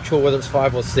 I'm not sure whether it's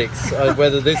 5 or 6,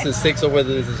 whether this is 6 or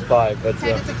whether this is 5. But so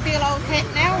does it feel old hat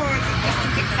now, or is it just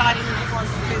as exciting as it was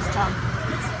the first time?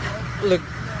 Look,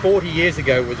 40 years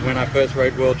ago was when I first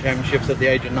rode World Championships at the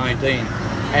age of 19.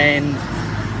 And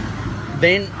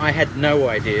then I had no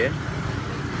idea.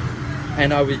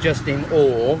 And I was just in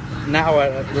awe. Now I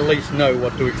at least know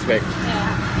what to expect.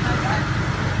 Yeah. Okay.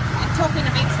 And talking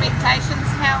of expectations,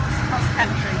 how is the cross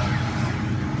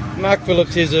country? Mark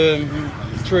Phillips is a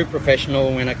true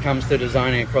professional when it comes to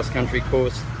designing a cross-country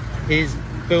course. He's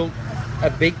built a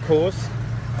big course.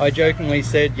 I jokingly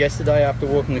said yesterday after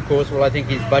walking the course, well, I think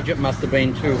his budget must have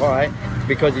been too high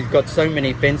because he's got so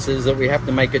many fences that we have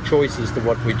to make a choice as to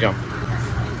what we jump.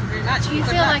 Do you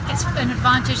feel like it's an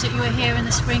advantage that you were here in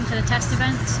the spring for the test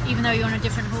events, even though you're on a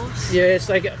different horse? Yes,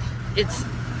 I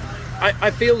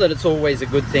feel that it's always a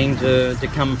good thing to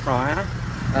come prior.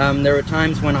 There are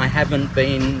times when I haven't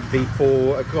been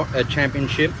before a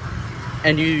championship,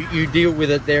 and you deal with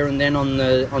it there and then on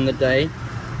the day.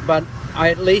 But I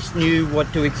at least knew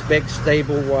what to expect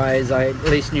stable-wise. I at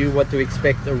least knew what to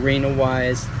expect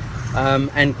arena-wise,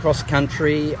 and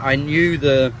cross-country. I knew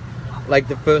the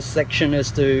first section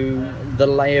as to the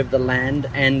lay of the land,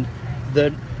 and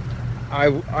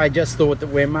I just thought that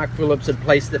where Mark Phillips had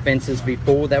placed the fences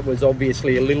before, that was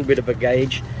obviously a little bit of a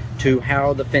gauge to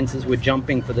how the fences were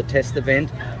jumping for the test event.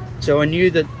 So I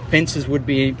knew that fences would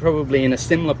be probably in a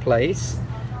similar place,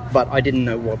 but I didn't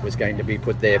know what was going to be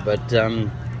put there. But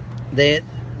I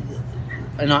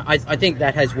think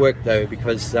that has worked though,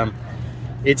 because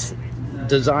it's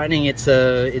designing. It's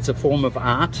a form of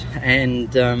art,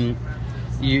 and an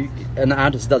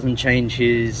artist doesn't change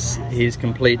his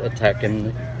complete attack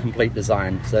and complete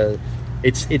design. So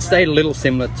it stayed a little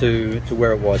similar to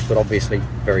where it was, but obviously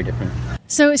very different.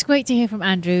 So it's great to hear from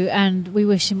Andrew, and we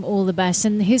wish him all the best.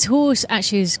 And his horse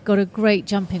actually has got a great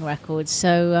jumping record.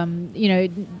 So,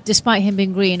 despite him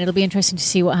being green, it'll be interesting to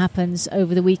see what happens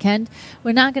over the weekend.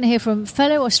 We're now going to hear from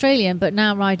fellow Australian, but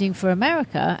now riding for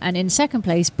America, and in second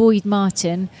place, Boyd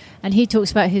Martin. And he talks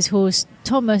about his horse,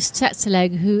 Thomas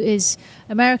Tsetseleg, who is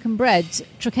American-bred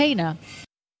Trakehner.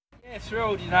 Yeah,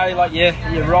 thrilled.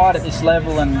 You ride at this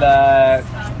level, and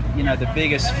the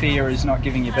biggest fear is not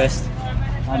giving your best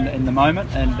in the moment.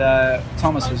 And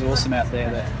Thomas was awesome out there.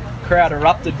 The crowd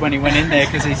erupted when he went in there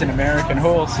because he's an American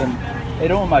horse, and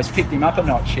it almost picked him up a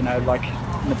notch. Like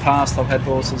in the past, I've had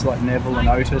horses like Neville and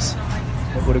Otis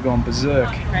that would have gone berserk,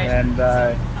 right.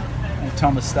 and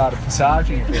Thomas started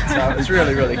passaging a bit, so it was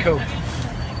really, really cool.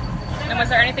 And was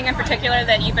there anything in particular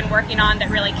that you've been working on that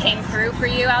really came through for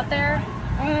you out there?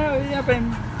 I've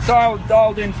been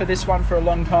dialed in for this one for a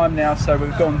long time now, so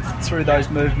we've gone through those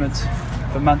movements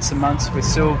for months and months with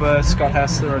Silver, Scott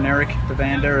Hassler and Eric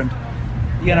Bavander, and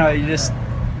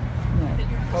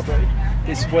probably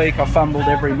this week I fumbled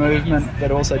every movement but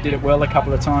also did it well a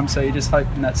couple of times, so you just hope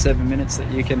in that 7 minutes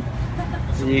that you can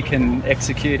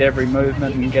execute every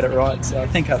movement and get it right. So I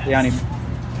think the only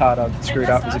part I screwed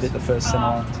up was a bit the first center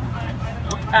line.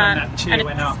 When that cheer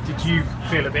went up, did you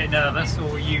feel a bit nervous,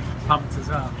 or were you pumped as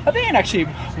well? I think it actually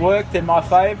worked in my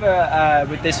favour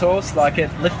with this horse. Like, it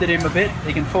lifted him a bit.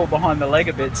 He can fall behind the leg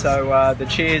a bit, so the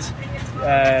cheers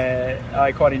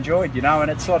I quite enjoyed, and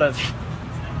it sort of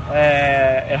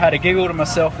it had a giggle to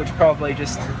myself, which probably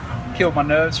just killed my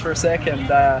nerves for a sec, and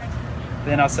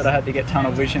then I sort of had to get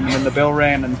tunnel vision when the bell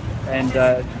ran and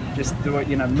just do it,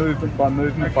 movement by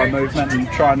movement by movement, and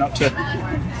try not to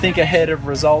think ahead of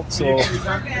results or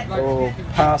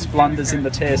past blunders in the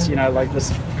test.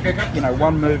 Just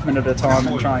one movement at a time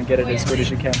and try and get it as good as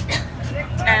you can.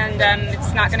 And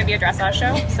it's not going to be a dressage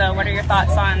show. So, what are your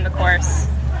thoughts on the course?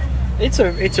 It's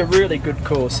a really good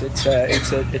course. It's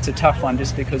a tough one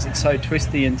just because it's so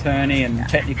twisty and turny and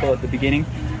technical at the beginning,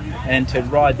 and to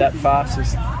ride that fast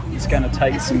is going to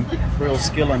take some real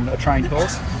skill and a trained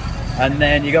horse. And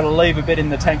then you got to leave a bit in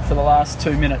the tank for the last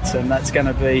 2 minutes, and that's going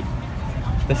to be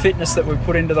the fitness that we've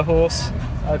put into the horse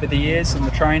over the years and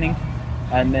the training,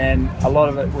 and then a lot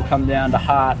of it will come down to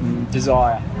heart and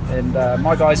desire. And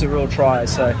my guys are real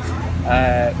triers, so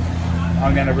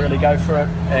I'm going to really go for it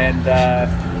and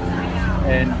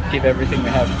give everything we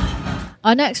have.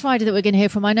 Our next rider that we're going to hear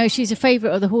from, I know she's a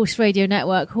favourite of the Horse Radio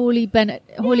Network, Hawley Bennett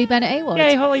Award.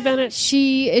 Yay, Hawley Bennett.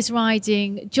 She is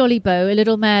riding Jolly Bow, a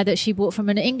little mare that she bought from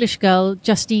an English girl,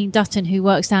 Justine Dutton, who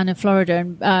works down in Florida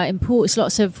and imports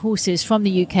lots of horses from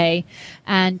the UK.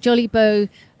 And Jolly Bow,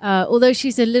 although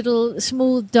she's a little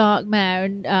small dark mare,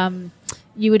 and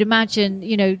you would imagine,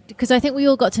 because I think we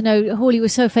all got to know Hawley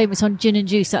was so famous on Gin and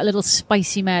Juice, that little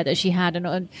spicy mare that she had.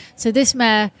 And so this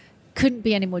mare couldn't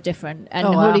be any more different, and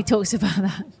Hawley talks about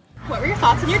that. What were your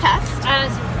thoughts on your test? I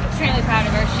was extremely proud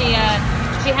of her.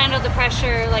 She handled the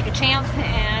pressure like a champ,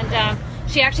 and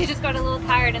she actually just got a little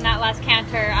tired in that last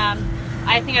canter.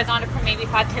 I think I was on it for maybe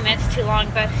 5-10 minutes too long,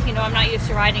 but I'm not used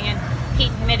to riding in heat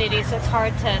and humidity, so it's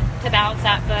hard to balance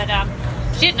that. But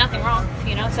she did nothing wrong,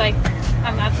 so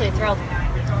I'm absolutely thrilled.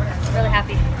 Really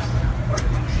happy.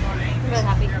 Really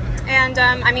happy. And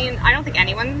I don't think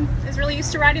anyone is really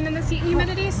used to riding in this heat and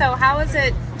humidity, so how has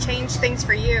it changed things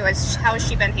for you? How has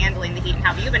she been handling the heat, and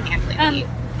how have you been handling the heat?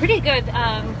 Pretty good.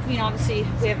 Obviously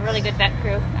we have a really good vet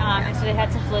crew, and so they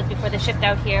had some fluids before they shipped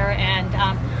out here,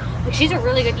 and she's a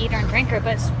really good eater and drinker,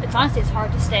 but it's honestly, it's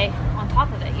hard to stay on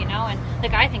top of it, and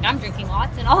I think I'm drinking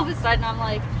lots, and all of a sudden I'm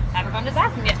like, I haven't gone to the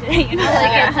bathroom yet today,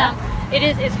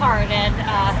 it's hard,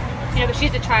 and but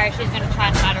she's a trier. She's going to try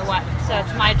no matter what. So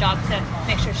it's my job to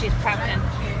make sure she's prepped and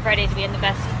ready to be in the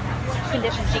best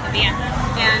conditions she can be in.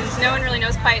 And no one really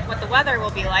knows quite what the weather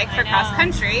will be like for cross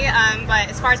country. But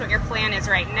as far as what your plan is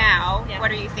right now,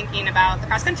 what are you thinking about the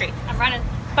cross country? I'm running.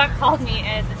 Buck called me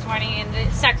this morning,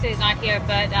 and Sexy's not here,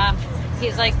 but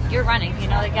he's like, "You're running."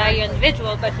 The guy, you're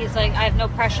individual, but he's like, "I have no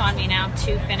pressure on me now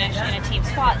to finish in a team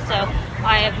spot, so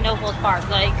I have no hold barred.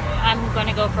 I'm going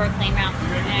to go for a clean round."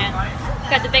 And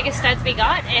got the biggest studs we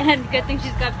got, and good thing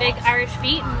she's got big Irish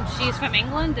feet, and she's from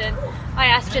England. And I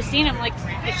asked Justine, I'm like,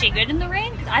 is she good in the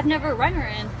rain? Because I've never run her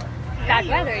in bad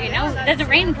weather, it doesn't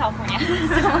rain in California. So,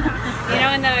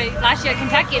 in the last year at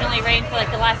Kentucky, it only rained for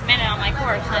the last minute on my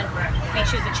course, and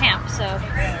she was a champ. So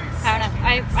I don't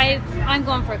know, I'm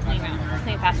going for a clean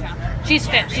fast round. She's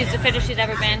fit. She's the fittest she's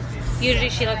ever been. Usually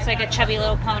she looks like a chubby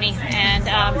little pony, and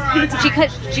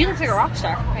she looks like a rock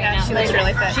star right now. She looks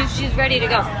really fit. She's ready to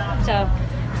go. So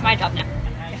it's my job now.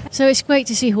 So it's great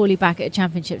to see Hawley back at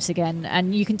championships again,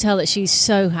 and you can tell that she's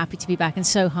so happy to be back and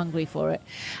so hungry for it.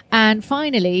 And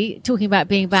finally, talking about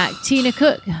being back, Tina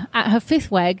Cook at her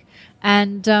 5th WEG,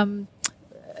 and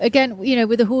again,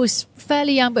 with a horse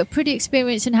fairly young but pretty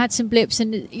experienced and had some blips,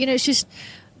 and it's just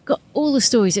got all the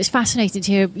stories. It's fascinating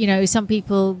to hear. Some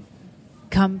people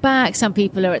come back, some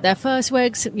people are at their first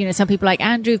WEGs, some people like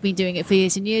Andrew have been doing it for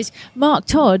years and years. Mark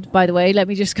Todd, by the way, let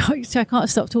me just go, so I can't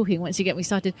stop talking once you get me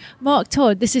started. Mark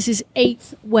Todd, this is his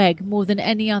 8th WEG, more than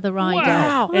any other rider.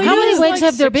 Wow. And how many WEGs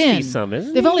have there been?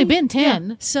 They've only been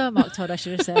 10. Yeah. Sir Mark Todd, I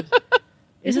should have said.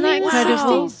 Isn't that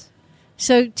incredible? Wow.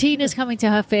 So Tina's coming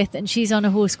to her 5th, and she's on a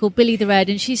horse called Billy the Red,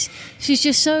 and she's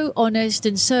just so honest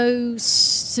and so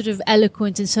sort of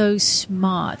eloquent and so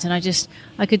smart. And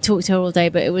I could talk to her all day,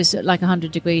 but it was like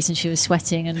 100 degrees and she was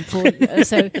sweating, and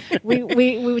so we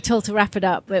were told to wrap it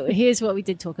up. But here's what we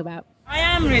did talk about. I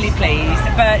am really pleased,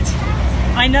 but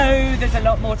I know there's a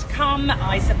lot more to come.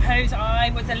 I suppose I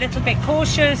was a little bit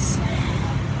cautious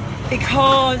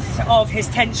because of his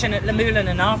tension at Le Moulin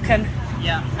and Aachen.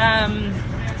 Yeah.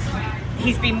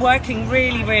 He's been working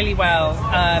really, really well.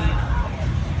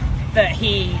 That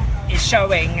he is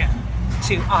showing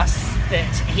to us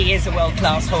that he is a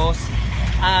world-class horse.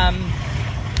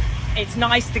 It's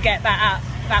nice to get that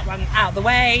one out of the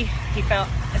way. He felt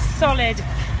as solid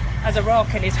as a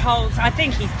rock in his holds. I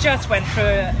think he just went through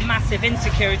a massive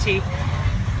insecurity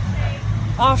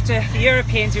after the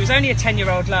Europeans. He was only a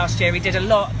 10-year-old last year. He did a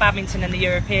lot badminton in the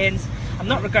Europeans. I'm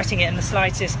not regretting it in the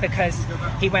slightest, because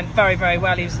he went very, very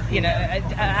well. He was,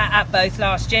 at both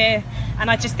last year, and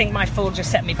I just think my fall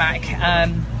just set me back.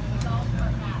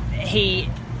 He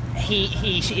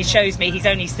shows me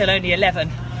he's still only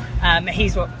 11.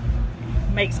 He's what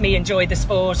makes me enjoy the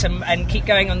sport and keep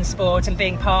going on the sport and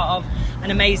being part of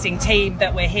an amazing team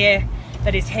that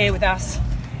is here with us.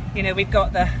 We've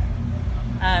got the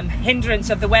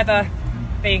hindrance of the weather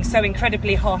being so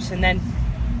incredibly hot, and then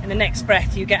in the next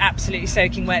breath you get absolutely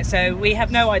soaking wet. So we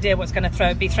have no idea what's going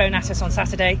to be thrown at us on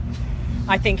Saturday.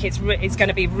 I think it's going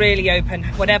to be really open.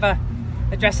 Whatever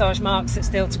the dressage marks that's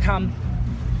still to come,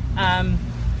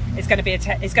 it's going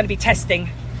to be testing,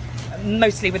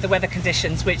 mostly with the weather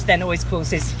conditions, which then always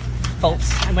causes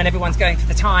faults. And when everyone's going for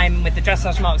the time, with the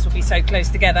dressage marks will be so close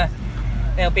together,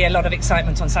 there'll be a lot of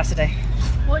excitement on Saturday.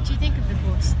 What do you think of the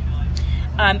horse?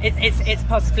 It's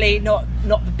possibly not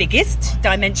the biggest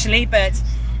dimensionally, but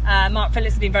Mark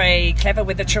Phillips has been very clever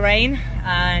with the terrain,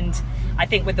 and I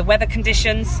think with the weather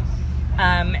conditions,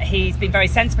 he's been very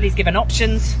sensible. He's given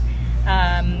options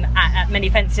at many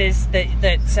fences that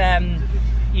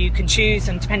you can choose,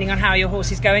 and depending on how your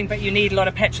horse is going, but you need a lot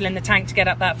of petrol in the tank to get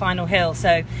up that final hill.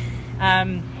 So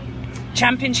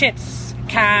championships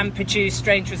can produce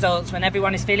strange results when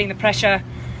everyone is feeling the pressure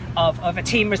of a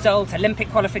team result, Olympic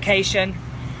qualification,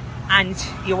 and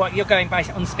you're going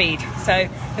on speed. So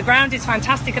the ground is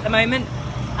fantastic at the moment,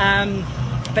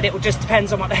 but it will just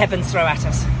depends on what the heavens throw at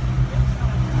us.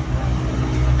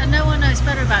 And no one knows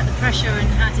better about the pressure and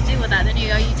how to deal with that than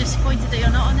you. Are you disappointed that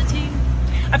you're not on the team?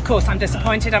 Of course I'm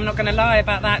disappointed, I'm not going to lie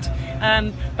about that,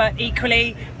 but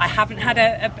equally I haven't had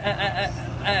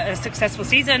a successful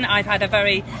season. I've had a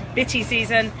very bitty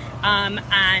season,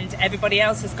 and everybody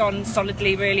else has gone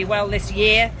solidly really well this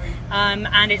year,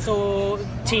 and it's all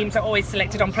teams are always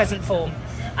selected on present form,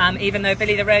 even though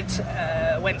Billy the Red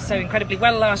went so incredibly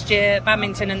well last year,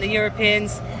 badminton and the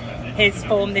Europeans, his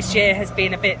form this year has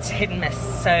been a bit hit and miss.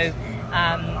 So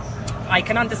I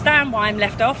can understand why I'm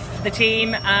left off the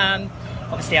team.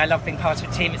 Obviously I love being part of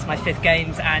a team, it's my 5th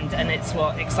games, and it's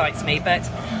what excites me, but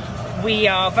we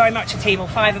are very much a team, all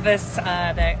 5 of us.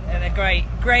 They're a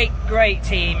great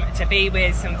team to be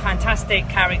with, some fantastic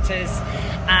characters,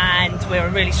 and we're a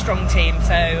really strong team.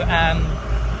 So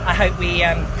I hope we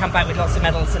come back with lots of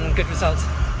medals and good results.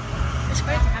 It's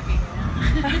great to have you.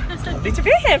 It's lovely to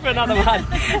be here for another one.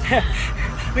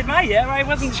 With my year, I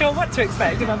wasn't sure what to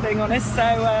expect, if I'm being honest. So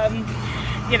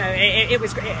it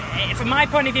was from my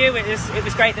point of view, it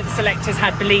was great that the selectors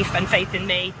had belief and faith in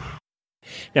me.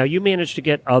 Now, you managed to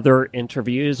get other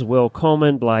interviews, Will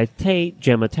Coleman, Blythe Tate,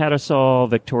 Gemma Tattersall,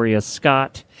 Victoria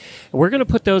Scott. We're going to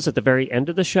put those at the very end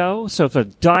of the show. So for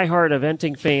diehard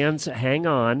eventing fans, hang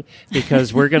on,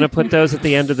 because we're going to put those at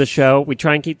the end of the show. We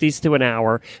try and keep these to an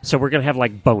hour. So we're going to have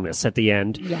like bonus at the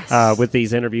end with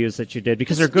these interviews that you did,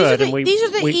 because they're good. These are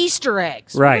the Easter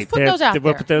eggs. Right. We'll put those out there.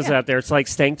 We'll put those out there. It's like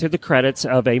staying through the credits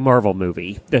of a Marvel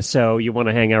movie. So you want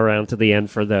to hang around to the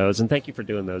end for those. And thank you for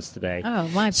doing those today. Oh,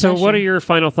 my pleasure. So what are your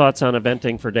final thoughts on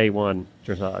eventing for day one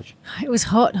dressage? It was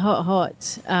hot.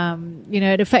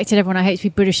 It affected everyone. I hate to be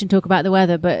British and talk about the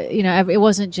weather, but it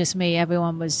wasn't just me.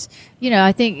 Everyone was,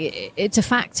 I think it's a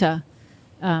factor.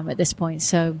 at this point.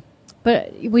 So,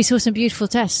 but we saw some beautiful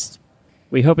tests.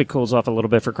 We hope it cools off a little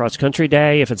bit for cross country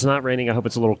day. If it's not raining, I hope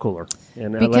it's a little cooler.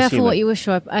 And be less careful humid. what you wish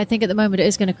for. I think at the moment it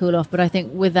is going to cool off, but I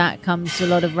think with that comes a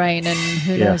lot of rain, and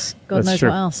who knows? God knows true.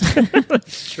 what else.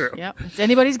 That's true. Yep, it's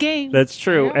anybody's game. That's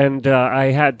true. And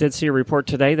I did see a report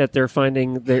today that they're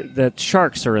finding that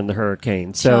sharks are in the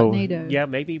hurricane. So Sharknado. yeah,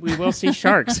 maybe we will see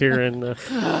sharks here in.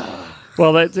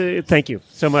 Well, thank you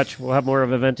so much. We'll have more of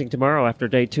eventing tomorrow after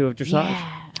day 2 of dressage.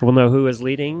 Yeah. We'll know who is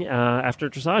leading after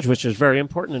dressage, which is very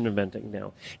important in eventing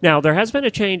now. Now, there has been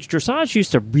a change. Dressage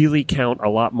used to really count a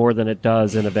lot more than it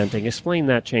does in eventing. Explain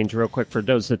that change real quick for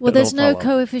those that Well, there's don't no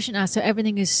follow. coefficient now, so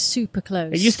everything is super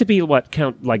close. It used to be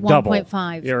count like double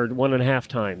 1.5. or 1.5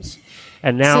 times,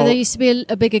 and now So there used to be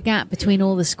a bigger gap between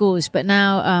all the scores, but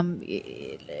now,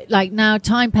 now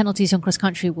time penalties on cross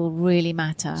country will really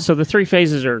matter. So the 3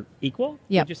 phases are equal?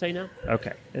 Yep. Did you say no?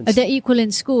 Okay. And They're equal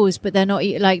in scores, but they're not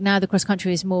now the cross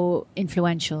country is more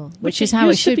influential, which is it how it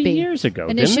used to should be years ago,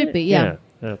 and didn't it should be. Yeah.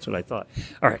 That's what I thought.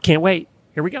 All right, can't wait.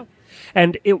 Here we go.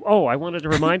 And I wanted to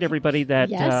remind everybody that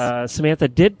Yes. Samantha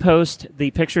did post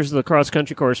the pictures of the cross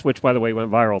country course, which by the way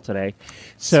went viral today.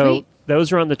 So Sweet.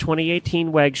 those are on the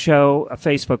 2018 WEG Show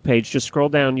Facebook page. Just scroll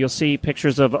down, you'll see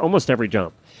pictures of almost every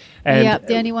jump. And Yep,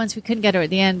 the only ones we couldn't get her at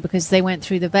the end because they went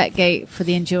through the vet gate for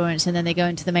the endurance and then they go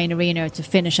into the main arena to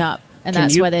finish up, and can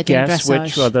that's you where they're doing guess dressage.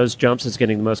 which of those jumps is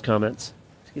getting the most comments?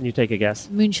 Can you take a guess?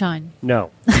 Moonshine. No.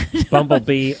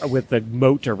 Bumblebee with the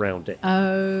moat around it.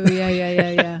 Oh,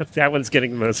 yeah. That one's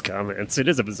getting the most comments. It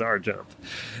is a bizarre jump.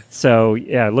 So,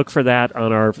 yeah, look for that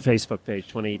on our Facebook page,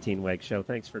 2018 WEG Show.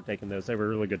 Thanks for taking those. They were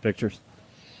really good pictures.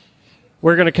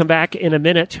 We're going to come back in a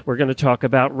minute. We're going to talk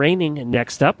about reining.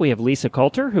 Next up, we have Lisa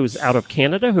Coulter, who's out of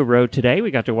Canada, who rode today. We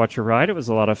got to watch her ride. It was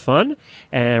a lot of fun.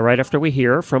 And right after we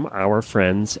hear from our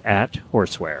friends at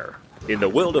Horseware. In the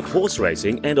world of horse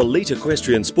racing and elite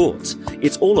equestrian sports,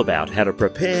 it's all about how to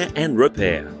prepare and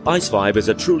repair. IceVibe is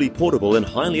a truly portable and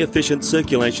highly efficient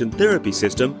circulation therapy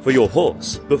system for your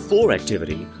horse. Before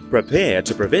activity, prepare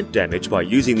to prevent damage by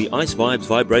using the IceVibe's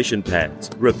vibration pads.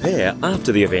 Repair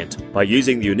after the event by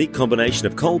using the unique combination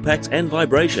of cold packs and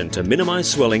vibration to minimize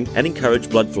swelling and encourage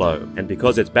blood flow. And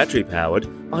because it's battery powered,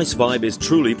 IceVibe is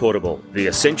truly portable. The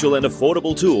essential and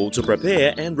affordable tool to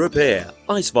prepare and repair.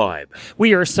 IceVibe.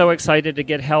 We are so excited to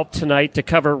get help tonight to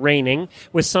cover reining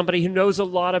with somebody who knows a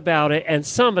lot about it and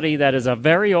somebody that is a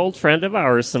very old friend of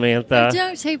ours, Samantha.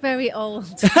 Don't say very old.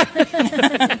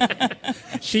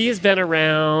 She has been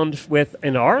around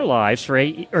in our lives for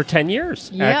 8 or 10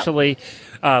 years, Yep. actually.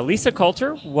 Lisa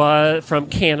Coulter from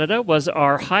Canada was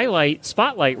our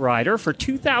spotlight rider for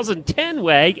 2010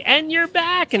 WEG, and you're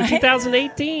back in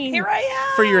 2018. Here I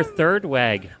am for your 3rd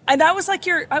WEG. And I was like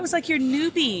your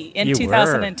newbie in You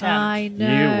 2010. I know.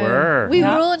 You were. We were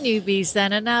all newbies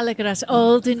then, and now look at us,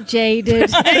 old and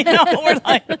jaded. I know. We're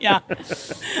like, yeah.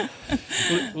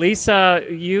 Lisa,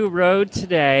 you rode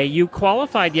today. You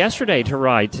qualified yesterday to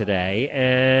ride today,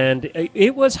 and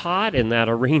it was hot in that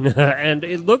arena. And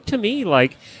it looked to me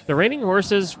like the reining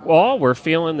horses all were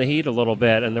feeling the heat a little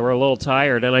bit, and they were a little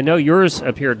tired. And I know yours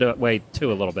appeared that way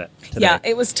too a little bit today. Yeah,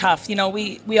 it was tough. You know,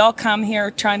 we all come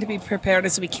here trying to be prepared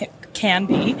as we can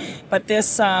be, but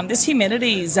this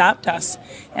humidity zapped us,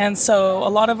 and so a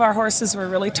lot of our horses were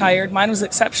really tired. Mine was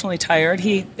exceptionally tired.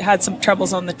 He had some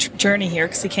troubles on the journey here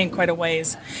because he came quite a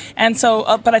ways, and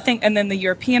so but I think, and then the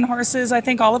European horses, I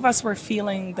think all of us were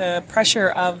feeling the pressure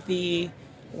of the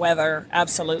weather.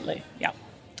 Absolutely, yeah.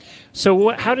 So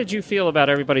how did you feel about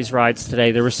everybody's rides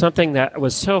today? There was something that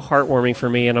was so heartwarming for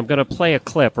me, and I'm going to play a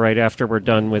clip right after we're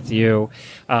done with you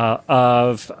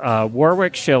of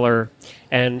Warwick Schiller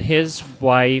and his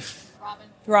wife,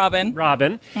 Robin.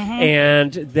 Mm-hmm.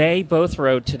 And they both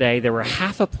rode today. They were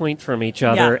half a point from each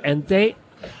other, and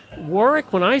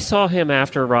Warwick, when I saw him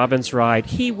after Robin's ride,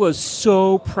 he was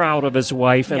so proud of his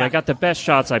wife, and I got the best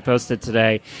shots I posted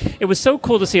today. It was so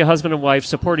cool to see a husband and wife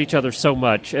support each other so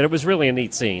much, and it was really a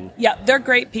neat scene. Yeah, they're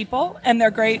great people, and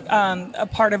they're great, a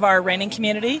part of our reining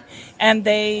community, and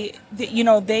they're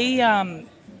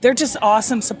just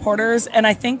awesome supporters, and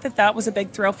I think that was a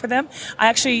big thrill for them. I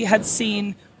actually had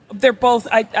seen, they're both,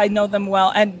 I know them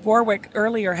well, and Warwick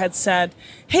earlier had said,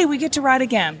 hey, we get to ride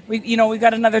again. We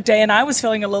got another day, and I was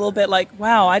feeling a little bit like,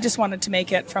 wow, I just wanted to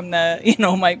make it from the,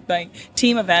 my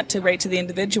team event to right to the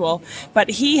individual. But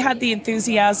he had the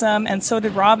enthusiasm, and so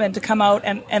did Robin, to come out,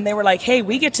 and they were like, hey,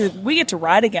 we get to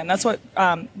ride again. That's what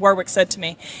Warwick said to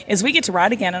me, is we get to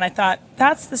ride again. And I thought,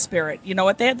 that's the spirit. You know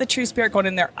what? They had the true spirit going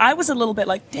in there. I was a little bit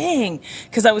like, dang,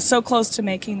 because I was so close to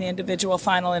making the individual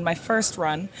final in my first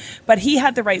run. But he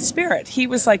had the right great spirit. He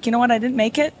was like, you know what, I didn't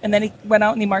make it. And then he went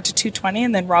out and he marked a 2:20,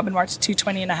 and then Robin marked a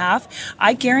 2:20 and a half.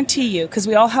 I guarantee you, because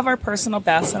we all have our personal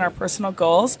bests and our personal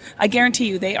goals, I guarantee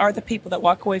you they are the people that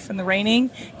walk away from the reining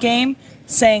game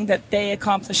saying that they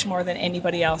accomplished more than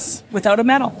anybody else without a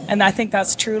medal. And I think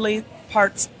that's truly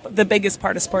the biggest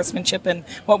part of sportsmanship and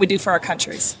what we do for our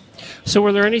countries. So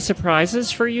were there any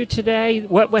surprises for you today?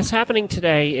 What's happening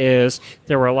today is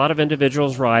there were a lot of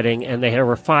individuals riding, and there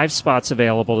were 5 spots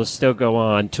available to still go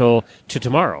on to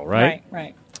tomorrow, right?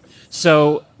 Right.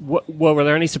 So were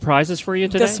there any surprises for you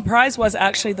today? The surprise was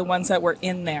actually the ones that were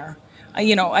in there.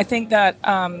 I think that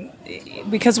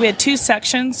because we had 2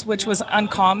 sections, which was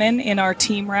uncommon in our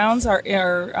team rounds.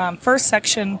 Our first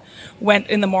section went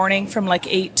in the morning from like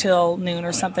 8 till noon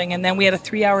or something, and then we had a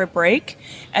 3-hour break,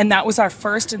 and that was our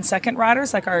first and second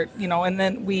riders, and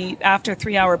then we, after a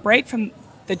 3-hour break from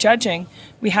the judging,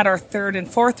 we had our third and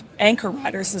fourth anchor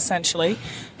riders essentially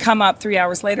come up 3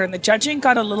 hours later, and the judging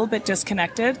got a little bit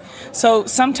disconnected. So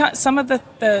some of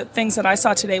the things that I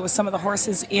saw today was some of the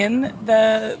horses in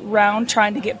the round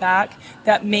trying to get back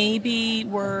that maybe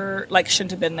were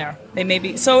shouldn't have been there. They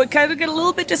maybe, so it kind of got a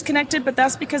little bit disconnected, but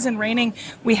that's because in reining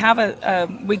we have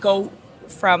we go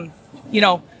from,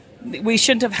 we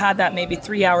shouldn't have had that maybe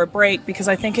 3-hour break, because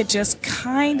I think it just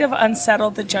kind of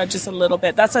unsettled the judges a little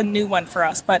bit. That's a new one for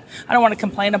us, but I don't want to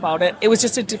complain about it. It was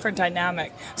just a different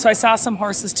dynamic. So I saw some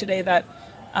horses today that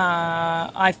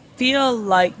I feel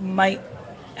like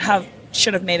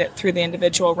should have made it through the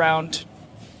individual round,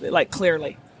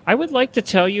 clearly. I would like to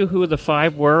tell you who the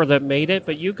 5 were that made it,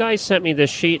 but you guys sent me this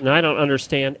sheet, and I don't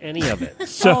understand any of it.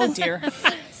 So. Oh, dear.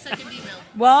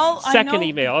 Well, Second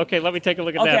email. Okay, let me take a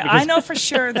look at that. Okay, I know for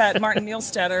sure that Martin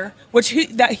Mielstetter,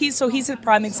 he's a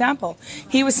prime example.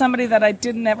 He was somebody that I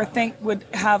didn't ever think would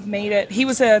have made it. He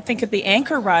was, the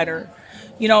anchor rider,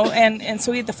 and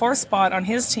so he had the 4th spot on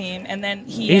his team, and then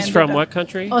he's from what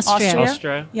country?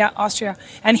 Austria. Yeah, Austria.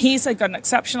 And he's got an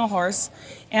exceptional horse,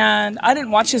 and I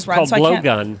didn't watch his run. Called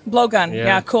Blowgun. Blowgun,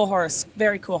 yeah, cool horse,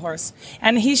 very cool horse.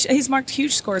 And he's marked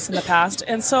huge scores in the past,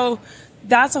 and so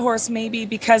that's a horse maybe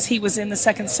because he was in the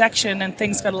second section and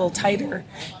things got a little tighter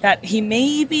that he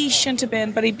maybe shouldn't have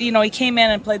been, but he came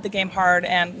in and played the game hard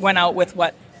and went out with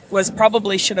what was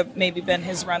probably should have maybe been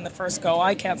his run the first go.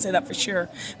 I can't say that for sure,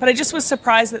 but I just was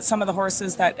surprised that some of the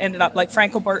horses that ended up, like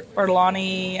Franco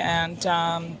Bertolani and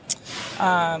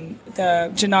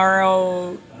the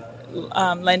Gennaro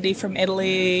Lendi from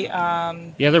Italy.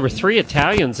 There were 3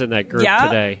 Italians in that group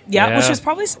today. Yeah, which was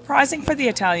probably surprising for the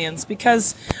Italians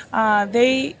because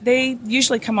they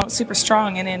usually come out super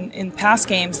strong, and in past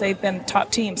games they've been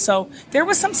top teams. So there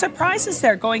was some surprises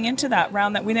there going into that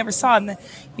round that we never saw, and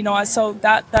so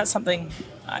that's something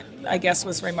I guess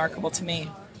was remarkable to me.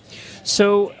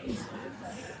 So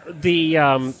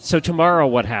so tomorrow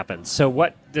what happens? So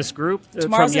what this group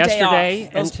tomorrow's from yesterday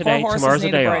and today, tomorrow's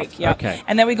a day off. Yeah. Okay.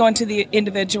 And then we go into the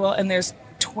individual, and there's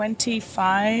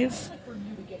 25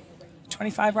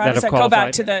 riders that go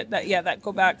back to that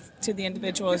go back to the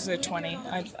individual. Is there 20?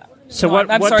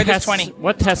 There's 20.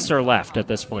 What tests are left at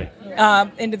this point?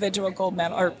 Individual gold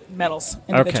medal or medals.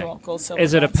 Individual gold, silver.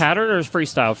 Is it a pattern or is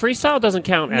freestyle? Freestyle doesn't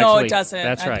count. Actually. No, it doesn't.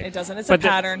 That's right. It doesn't. It's a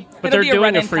pattern. But they're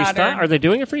doing a freestyle. Pattern. Are they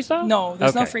doing a freestyle? No,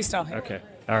 there's no freestyle here. Okay.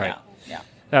 All right.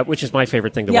 Yeah. Which is my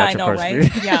favorite thing to watch. I know, of course.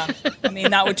 Right? Yeah. I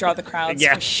mean, that would draw the crowds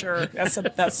for sure.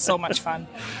 That's so much fun.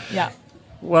 Yeah.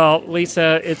 Well,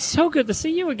 Lisa, it's so good to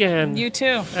see you again. You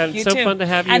too. And it's so fun to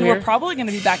have you here. here. And we're probably going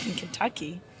to be back in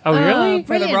Kentucky. Oh, really?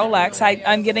 For the Rolex.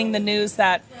 I'm getting the news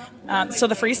that, so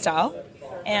the freestyle,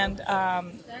 and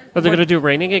are they going to do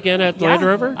reining again at Land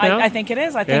Rover? I think it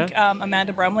is. I think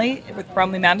Amanda Brumley with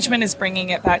Brumley Management is bringing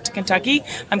it back to Kentucky.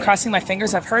 I'm crossing my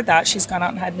fingers. I've heard that. She's gone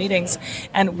out and had meetings,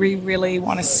 and we really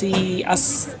want to see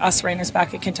us reiners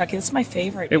back at Kentucky. It's my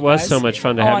favorite. It was so much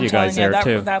fun to have you guys there,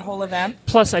 too. That whole event.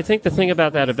 Plus, I think the thing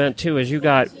about that event, too, is you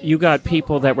got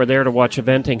people that were there to watch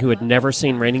eventing who had never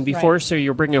seen reining before, so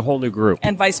you're bringing a whole new group.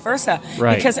 And vice versa.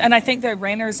 Right. And I think the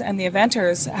reiners and the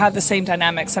eventers have the same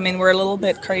dynamics. I mean, we're a little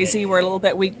bit crazy. We're a little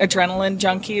bit adrenaline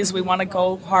junkies. We want to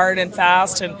go hard and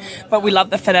fast, but we love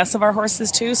the finesse of our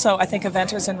horses too. So I think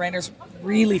eventers and reiners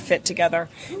really fit together,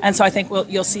 and so I think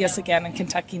you'll see us again in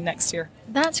Kentucky next year.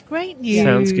 That's great news.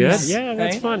 Sounds good. Yeah,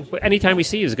 that's fun. Anytime we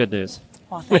see you is good news.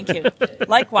 Well, thank you.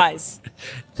 Likewise.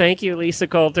 Thank you, Lisa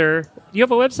Coulter. Do you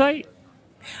have a website?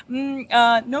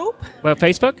 Nope. Well,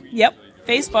 Facebook? Yep.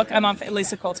 Facebook. I'm on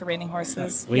Lisa Coulter Reining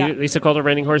Horses. Lisa Coulter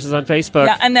Reining Horses on Facebook.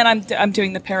 Yeah, and then I'm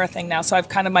doing the para thing now. So I've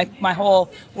kind of my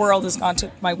whole world has gone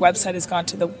to my website has gone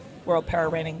to the World Para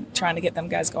Reining, trying to get them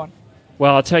guys going.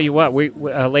 Well, I'll tell you what. We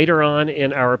later on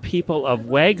in our People of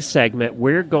WEG segment,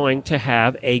 we're going to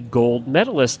have a gold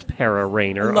medalist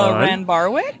para-rainer Lauren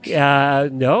Barwick?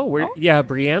 No,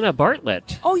 Brianna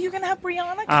Bartlett. Oh, you're going to have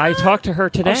Brianna come? I talked to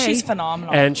her today. Oh, she's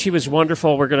phenomenal. And she was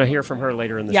wonderful. We're going to hear from her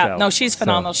later in the show. Yeah, no, she's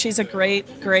phenomenal. She's a great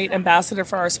ambassador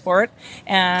for our sport,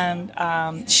 and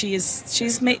she's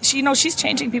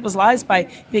changing people's lives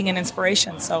by being an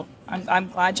inspiration. So I'm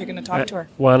glad you're going to talk to her.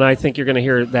 Well, and I think you're going to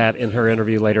hear that in her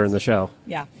interview later in the show.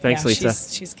 Yeah. Thanks, Lisa.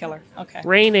 She's killer. Okay.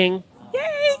 Raining.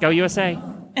 Yay! Go USA.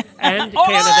 And Canada.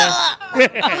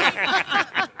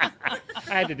 I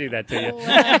had to do that to you.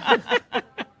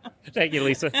 Thank you,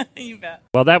 Lisa. You bet.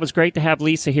 Well, that was great to have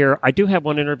Lisa here. I do have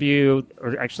one interview,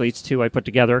 or actually it's two I put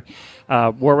together.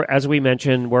 As we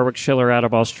mentioned, Warwick Schiller out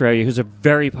of Australia, who's a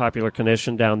very popular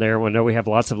clinician down there. We know we have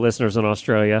lots of listeners in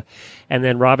Australia. And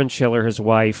then Robin Schiller, his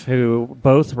wife, who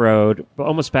both rode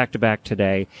almost back-to-back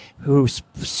today, whose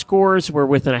scores were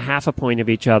within a half a point of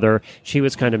each other. She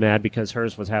was kind of mad because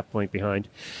hers was half a point behind.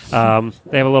 They have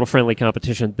a little friendly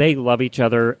competition. They love each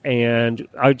other, and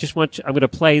I'm going to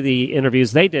play the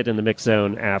interviews they did in the mix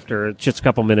zone after just a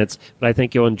couple minutes, but I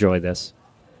think you'll enjoy this.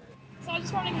 So I'm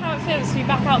just wondering how it feels to be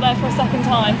back out there for a second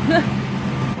time.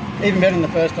 Even better than the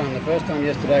first time. The first time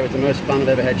yesterday was the most fun I've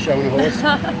ever had showing a horse,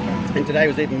 and today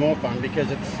was even more fun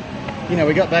because it's, we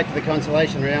got back to the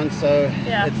consolation round, so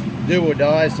it's do or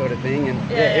die sort of thing,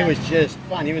 and it was just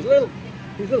fun. He was a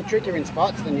little trickier in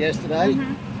spots than yesterday.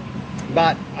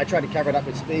 But I tried to cover it up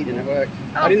with speed and it worked.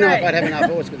 I didn't know if I'd have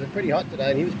enough horse because it's pretty hot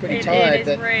today and he was pretty tired. It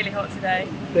is really hot today.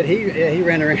 But he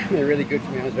ran around there really good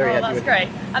for me. I was very happy with it. That's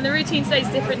great. And the routine today is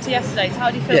different to yesterday's.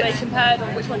 How do you feel they compared, or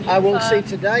which one do you prefer? Well, see,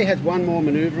 today has one more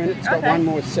manoeuvre in it. It's got one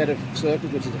more set of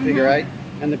circles, which is a figure eight.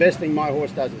 And the best thing my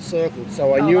horse does is circles.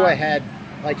 So I knew I had,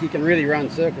 he can really run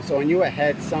circles. So I knew I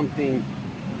had something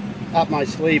up my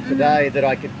sleeve today that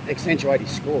I could accentuate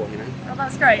his score, Oh,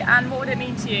 that's great. And what would it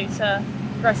mean to you to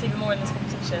progress even more in this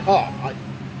competition?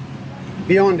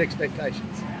 Beyond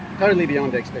expectations. Totally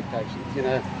beyond expectations,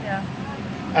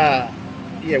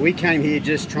 we came here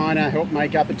just trying to help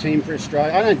make up a team for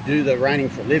Australia. I don't do the reining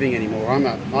for a living anymore.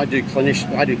 I do clinics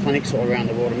all around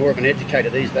the world. I'm more of an educator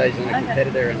these days than a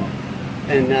competitor,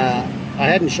 and I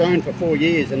hadn't shown for 4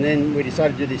 years, and then we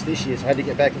decided to do this year, so I had to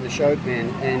get back to the show plan,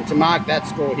 and to mark that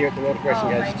score here at the World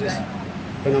Equestrian Games is just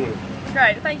phenomenal.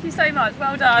 Great, thank you so much.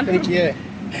 Well done. Thank you.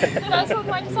 That's what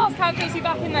I just asked, how it feels to be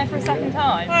back in there for a second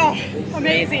time? Oh,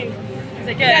 amazing. Is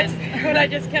it good? That's what I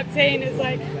just kept saying is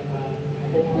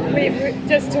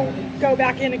just to go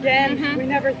back in again. We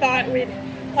never thought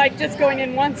just going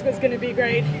in once was going to be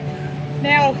great.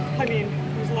 Now,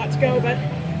 there's a lot to go, but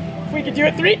if we could do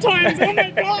it 3 times, oh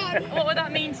my God. What would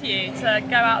that mean to you to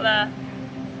go out there?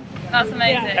 That's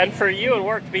amazing. Yeah. And for you and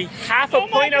work to be half a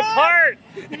point apart.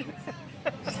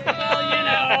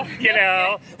 Well, you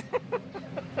know.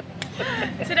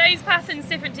 Today's pattern's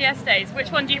different to yesterday's.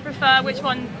 Which one do you prefer? Which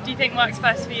one do you think works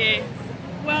best for you?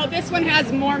 Well, this one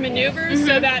has more maneuvers,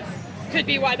 so that could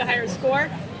be why the higher score.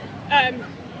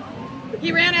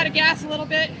 He ran out of gas a little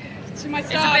bit to my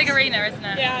stops. It's a big arena, isn't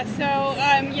it? Yeah, so,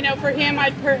 for him,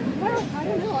 I don't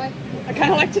know. I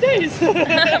kind of like today's.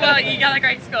 Well, you got a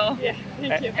great score. Yeah,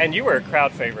 thank you. And you were a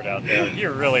crowd favorite out there. You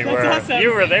really were. Awesome.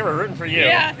 They were rooting for you.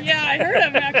 Yeah, I heard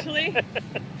them actually.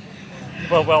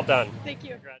 Well done. Thank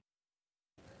you.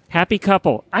 Happy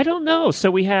couple. I don't know.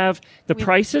 So we have the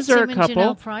Prices are a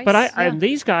couple, but I'm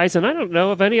these guys, and I don't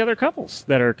know of any other couples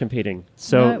that are competing.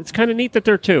 So it's kind of neat that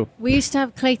they're two. We used to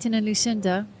have Clayton and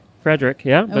Lucinda. Frederick,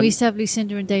 yeah. And we used to have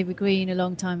Lucinda and David Green a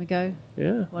long time ago.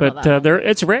 Yeah, but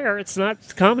it's rare. It's not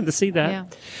common to see that. Yeah.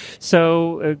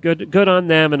 So good on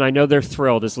them, and I know they're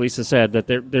thrilled, as Lisa said, that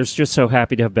they're just so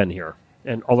happy to have been here,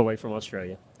 and all the way from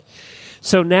Australia.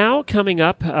 So now coming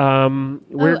up,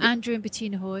 Andrew and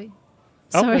Bettina Hoy.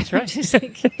 Sorry, that's right.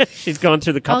 She's gone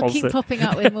through the couples. I'll keep popping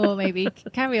up with more, maybe.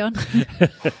 Carry on.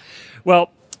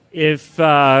 Well, if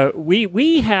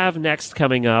we have next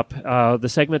coming up the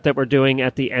segment that we're doing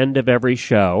at the end of every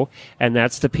show, and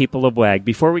that's the People of WEG.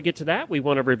 Before we get to that, we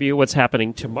want to review what's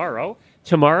happening tomorrow.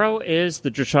 Tomorrow is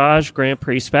the Dressage Grand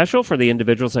Prix special for the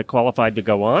individuals that qualified to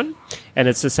go on, and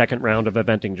it's the second round of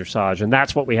eventing dressage, and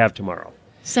that's what we have tomorrow.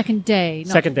 Second day.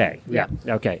 Second day, yeah.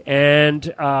 Okay.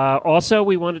 And also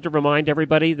we wanted to remind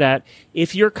everybody that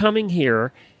if you're coming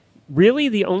here, really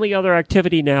the only other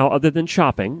activity now, other than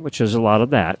shopping, which is a lot of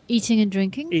that, Eating and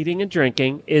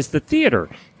drinking, is the theater.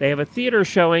 They have a theater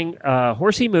showing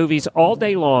horsey movies all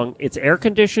day long. It's air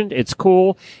conditioned. It's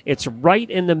cool. It's right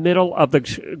in the middle of the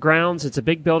grounds. It's a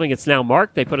big building. It's now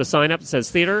marked. They put a sign up that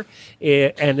says theater,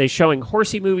 and they're showing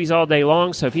horsey movies all day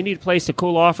long. So if you need a place to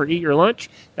cool off or eat your lunch,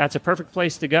 that's a perfect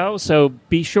place to go. So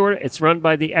be sure. It's run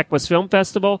by the Equus Film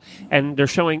Festival, and they're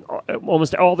showing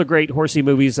almost all the great horsey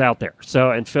movies out there.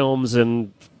 So, and films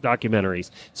and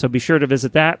documentaries. So be sure to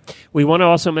visit that. We want to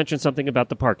also mention something about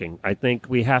the parking. I think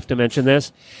we have to mention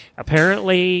this.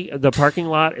 Apparently, the parking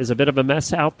lot is a bit of a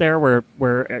mess out there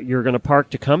where you're going to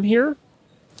park to come here.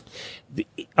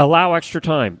 Allow extra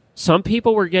time. Some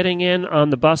people were getting in on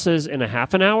the buses in a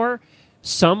half an hour.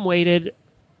 Some waited.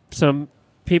 Some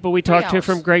people we talked to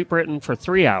from Great Britain for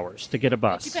 3 hours to get a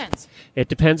bus. It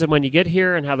depends on when you get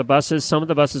here and how the buses. Some of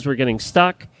the buses were getting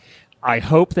stuck. I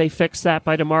hope they fix that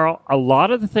by tomorrow. A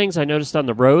lot of the things I noticed on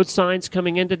the road signs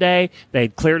coming in today, they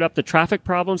had cleared up the traffic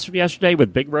problems from yesterday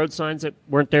with big road signs that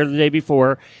weren't there the day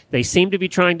before. They seem to be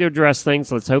trying to address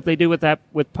things. Let's hope they do with that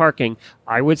with parking.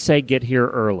 I would say get here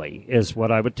early is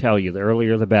what I would tell you. The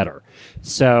earlier, the better.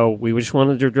 So we just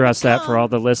wanted to address that for all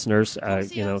the listeners.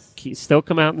 Still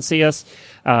come out and see us,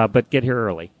 but get here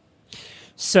early.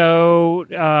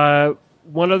 So,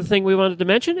 one other thing we wanted to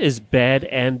mention is Bed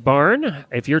and Barn.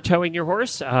 If you're towing your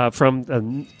horse from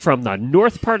the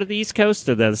north part of the East Coast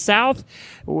to the south,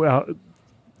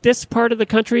 this part of the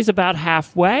country is about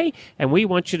halfway, and we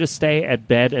want you to stay at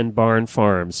Bed and Barn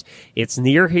Farms. It's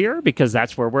near here because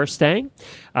that's where we're staying.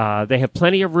 They have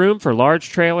plenty of room for large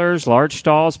trailers, large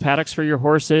stalls, paddocks for your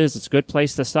horses. It's a good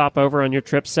place to stop over on your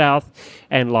trip south,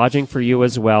 and lodging for you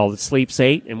as well. It sleeps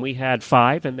 8, and we had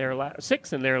 6 in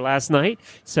there last night,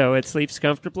 so it sleeps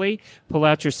comfortably. Pull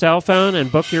out your cell phone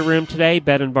and book your room today.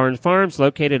 Bed and Barn Farms,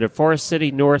 located at Forest City,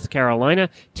 North Carolina,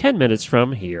 10 minutes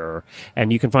from here.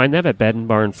 And you can find them at Bed and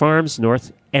Barn Farms,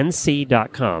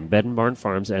 NorthNC.com. Bed and Barn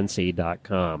Farms,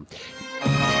 NC.com.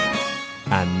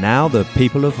 And now the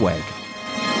people of WEG.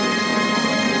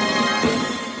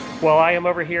 Well, I am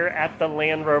over here at the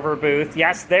Land Rover booth.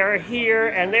 Yes, they're here,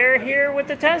 and they're here with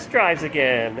the test drives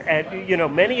again. And,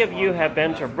 many of you have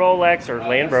been to Rolex or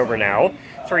Land Rover now,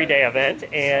 3-day event,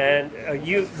 and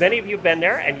many of you have been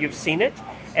there, and you've seen it,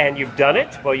 and you've done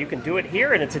it. Well, you can do it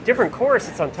here, and it's a different course.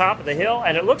 It's on top of the hill,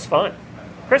 and it looks fun.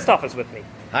 Christoph is with me.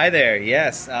 Hi there,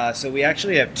 yes. So we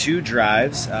actually have 2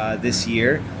 drives this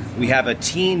year. We have a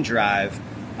teen drive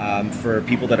for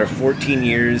people that are 14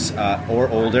 years or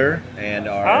older and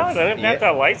are... they don't have to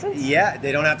have a license? Yeah,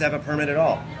 they don't have to have a permit at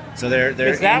all. So they're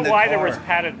Is that in the why car. there was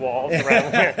padded walls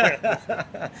around there?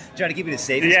 Trying to keep it as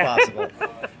safe as possible.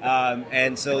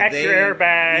 And so extra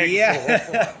airbags.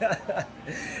 Yeah.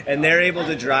 And they're able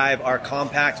to drive our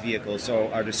compact vehicles, so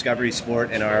our Discovery Sport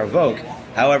and our Evoque.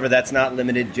 However, that's not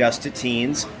limited just to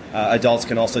teens. Adults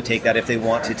can also take that if they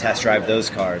want to test drive those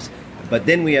cars. But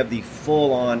then we have the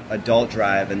full-on adult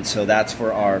drive, and so that's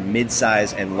for our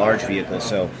mid-size and large vehicles.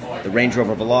 So the Range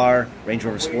Rover Velar, Range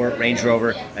Rover Sport, Range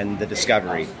Rover, and the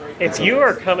Discovery. If you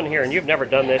are coming here and you've never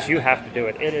done this, you have to do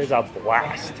it. It is a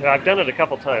blast. I've done it a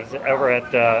couple times over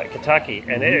at Kentucky,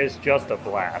 and it is just a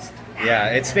blast.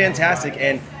 Yeah, it's fantastic.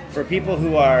 And for people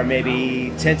who are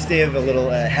maybe tentative, a little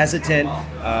hesitant,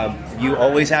 you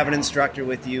always have an instructor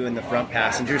with you in the front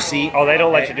passenger seat. Oh, they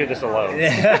don't let you do this alone.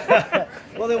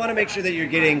 Well, they want to make sure that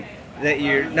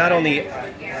you're not only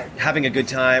having a good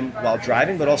time while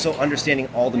driving, but also understanding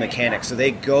all the mechanics. So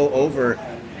they go over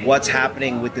what's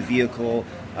happening with the vehicle,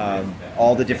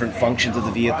 all the different functions of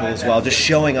the vehicle as well, just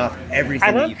showing off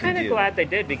everything that you can do. And I'm kind of glad they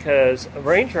did, because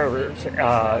Range Rovers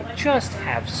just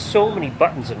have so many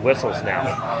buttons and whistles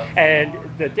now.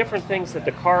 And the different things that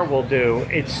the car will do,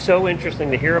 it's so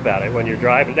interesting to hear about it when you're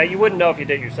driving that you wouldn't know if you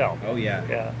did it yourself. Oh,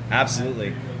 yeah.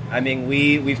 Absolutely. I mean,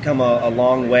 we've come a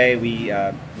long way. We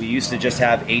used to just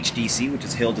have HDC, which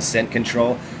is hill descent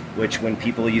control, which when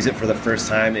people use it for the first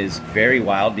time is very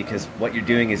wild, because what you're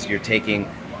doing is you're taking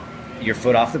your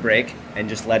foot off the brake and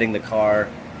just letting the car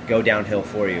go downhill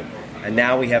for you. And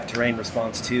now we have Terrain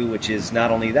Response 2, which is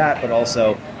not only that, but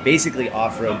also basically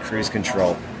off-road cruise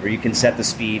control, where you can set the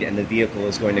speed and the vehicle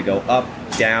is going to go up,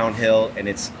 downhill, and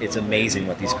it's amazing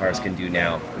what these cars can do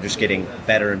now. We're just getting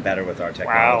better and better with our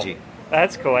technology. Wow.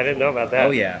 That's cool. I didn't know about that.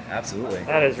 Oh, yeah, absolutely.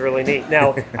 That is really neat.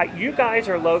 Now, you guys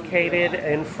are located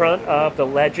in front of the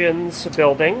Legends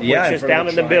building, which is down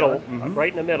in the middle,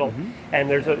 right in the middle. And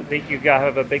you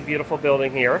have a big, beautiful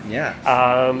building here. Yeah.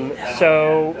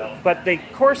 But the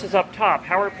course is up top.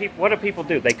 What do people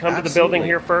do? They come to the building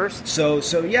here first? So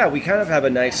yeah, we kind of have a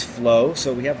nice flow.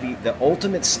 So we have the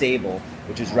Ultimate Stable,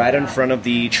 which is right in front of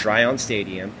the Tryon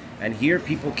Stadium. And here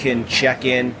people can check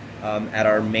in at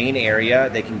our main area.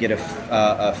 They can get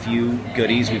a few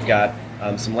goodies. We've got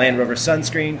some Land Rover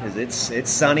sunscreen because it's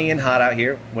sunny and hot out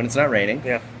here when it's not raining.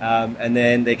 Yeah. And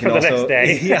then they can for the also next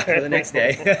day. yeah, for the next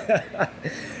day.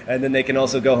 And then they can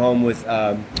also go home with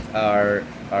our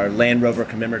Land Rover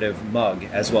commemorative mug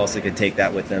as well, so they can take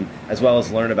that with them, as well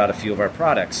as learn about a few of our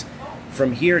products.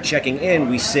 From here, checking in,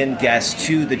 we send guests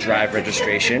to the drive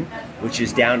registration, which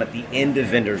is down at the end of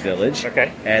Vendor Village.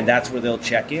 Okay. And that's where they'll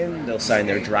check in, they'll sign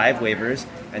their drive waivers,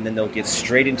 and then they'll get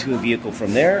straight into a vehicle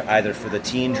from there, either for the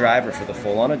teen drive or for the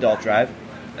full-on adult drive,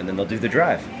 and then they'll do the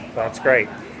drive. That's great.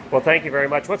 Well, thank you very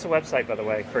much. What's the website, by the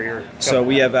way, for your company? So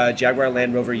we have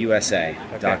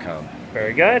JaguarLandRoverUSA.com.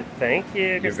 Very good. Thank you.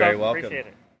 You're Good very stuff. welcome. Appreciate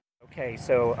it. Okay,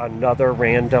 so another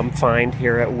random find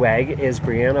here at WEG is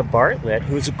Brianna Bartlett,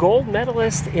 who's a gold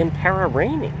medalist in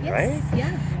para-reining, right?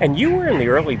 Yeah. And you were in the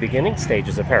early beginning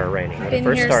stages of para-reining when it Been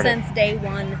first here started. since day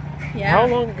one. Yeah. How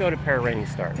long ago did para-reining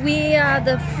start? We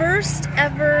the first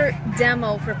ever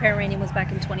demo for para-reining was back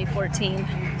in 2014.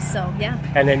 So yeah.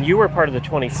 And then you were part of the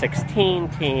 2016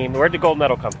 team. Where'd the gold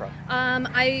medal come from?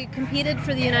 I competed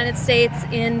for the United States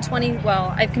in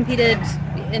I've competed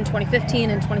in 2015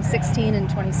 and 2016 and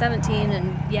 2017,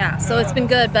 and yeah, so it's been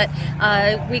good. But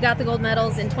we got the gold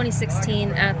medals in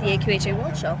 2016 at the AQHA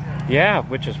World Show. Yeah,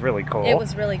 which is really cool. It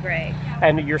was really great.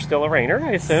 And you're still a reiner,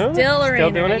 I assume? Still a Still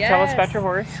reiner, doing it? yes. Tell us about your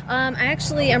horse. I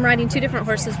actually am riding 2 different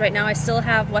horses right now. I still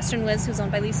have Western Wiz, who's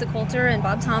owned by Lisa Coulter and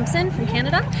Bob Thompson from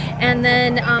Canada. And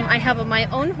then I have my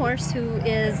own horse who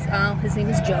is, his name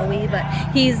is Joey, but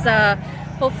he's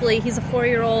hopefully he's a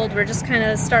 4-year-old. We're just kind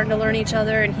of starting to learn each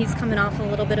other, and he's coming off a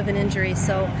little bit of an injury.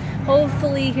 So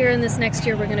hopefully here in this next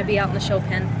year, we're going to be out in the show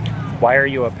pen. Why are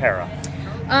you a para?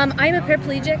 I'm a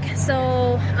paraplegic,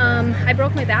 so I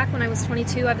broke my back when I was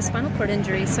 22. I have a spinal cord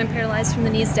injury, so I'm paralyzed from the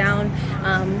knees down,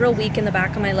 real weak in the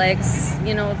back of my legs,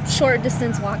 short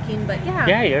distance walking, but yeah.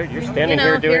 Yeah, you're standing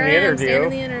here doing the interview. Standing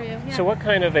the interview. Yeah. So what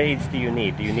kind of aids do you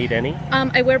need? Do you need any?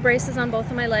 I wear braces on both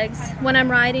of my legs. When I'm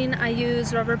riding, I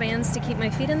use rubber bands to keep my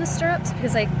feet in the stirrups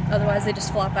because otherwise they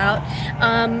just flop out.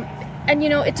 And,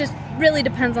 it just really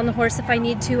depends on the horse. If I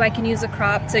need to, I can use a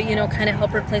crop to, kind of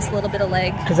help replace a little bit of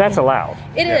leg. Because that's allowed.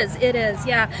 It is,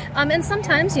 yeah. And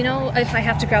sometimes, if I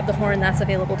have to grab the horn, that's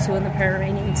available too in the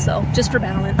para-reining, so just for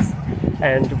balance.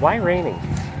 And why reining?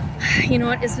 You know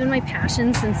what? It's been my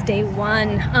passion since day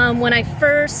one. When I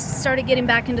first started getting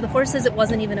back into the horses, it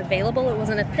wasn't even available. It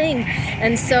wasn't a thing.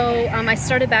 And so I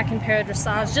started back in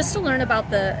para-dressage just to learn about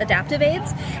the adaptive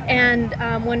aids. And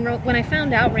when I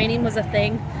found out reining was a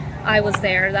thing, I was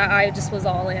there. I just was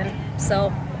all in. So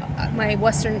my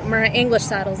English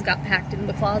saddles got packed in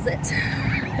the closet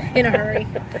in a hurry.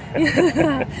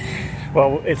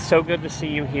 Well, it's so good to see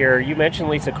you here. You mentioned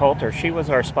Lisa Coulter. She was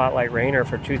our Spotlight Reiner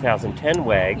for 2010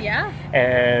 WEG. Yeah.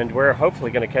 And we're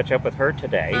hopefully going to catch up with her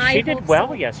today. She did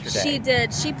well yesterday. She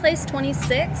did. She placed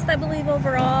 26th, I believe,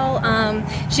 overall.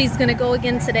 She's going to go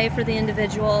again today for the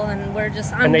individual, and I'm going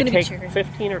to be cheering. And they take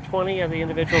 15 or 20 of the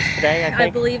individuals today, I think? I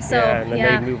believe so. Yeah, and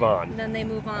then they move on. Then they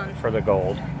move on. For the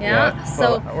gold. Yeah.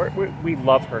 So we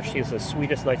love her. She's the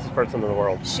sweetest, nicest person in the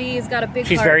world. She's got a big heart.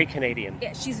 She's very Canadian.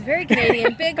 Yeah, she's very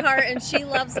Canadian, big heart, and she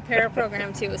loves the para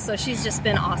program too, so she's just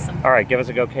been awesome. All right, give us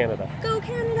a Go Canada. Go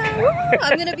Canada! Woo!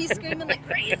 I'm going to be screaming like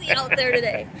crazy out there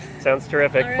today. Sounds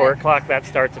terrific. Right. 4 o'clock, that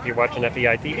starts if you're watching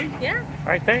FEI TV. Yeah. All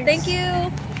right, thanks. Thank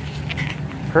you.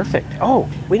 Perfect. Oh,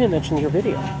 we didn't mention your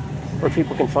video where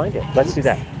people can find it. Let's do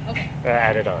that. Okay.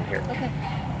 Add it on here. Okay.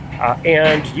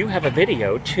 And you have a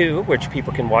video, too, which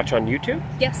people can watch on YouTube?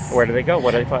 Yes. Where do they go?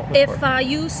 What do they find? If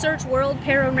you search World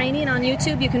Para-Reining on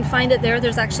YouTube, you can find it there.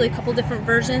 There's actually a couple different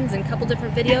versions and a couple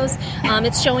different videos.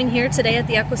 It's showing here today at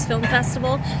the Equus Film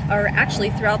Festival, or actually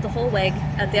throughout the whole WEG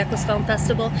at the Equus Film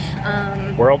Festival.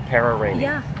 World Para-Reining.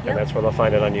 Yeah. And that's where they'll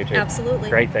find it on YouTube. Absolutely.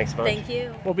 Great, thanks much. Thank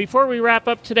you. Well, before we wrap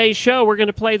up today's show, we're going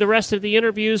to play the rest of the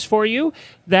interviews for you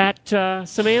that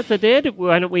Samantha did.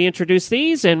 Why don't we introduce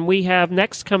these? And we have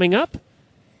next coming up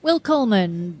Will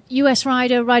Coleman, US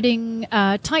rider riding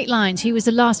tight lines. He was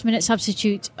the last-minute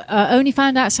substitute. Only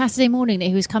found out Saturday morning that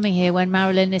he was coming here when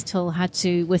Marilyn Little had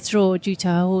to withdraw due to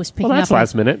her horse picking up. Well, that's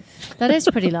last minute. That is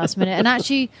pretty last minute. And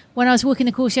actually, when I was walking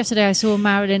the course yesterday, I saw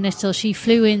Marilyn Little. She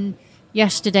flew in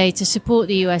yesterday to support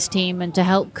the US team and to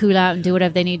help cool out and do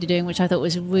whatever they needed doing, which I thought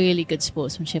was really good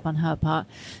sportsmanship on her part.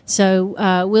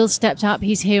 So Will stepped up.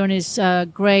 He's here on his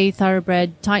grey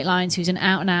thoroughbred tight lines, who's an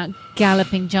out-and-out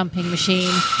galloping, jumping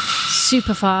machine,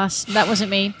 super fast. That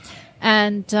wasn't me.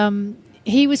 And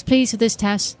he was pleased with this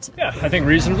test. Yeah, I think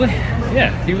reasonably.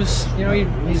 Yeah, he was,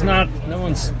 he's not, no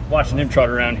one's watching him trot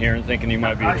around here and thinking he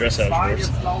might be a dressage horse.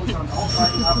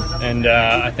 And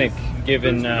I think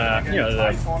given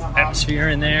the atmosphere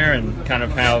in there and kind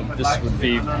of how this would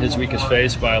be his weakest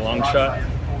phase by a long shot.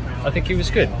 I think he was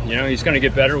good. He's going to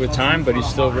get better with time, but he's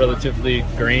still relatively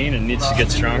green and needs to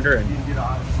get stronger. And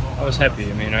I was happy.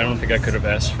 I mean, I don't think I could have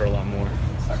asked for a lot more.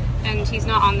 And he's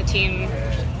not on the team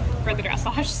for the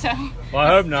dressage, so. Well, I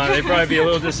hope not. They'd probably be a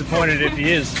little disappointed if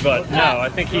he is, but no, I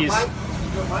think he's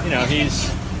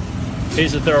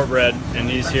a thoroughbred, and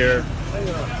he's here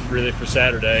really for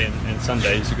Saturday and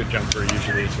Sunday. He's a good jumper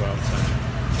usually as well. So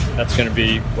that's going to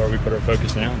be where we put our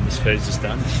focus now. And this phase is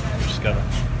done. We just got to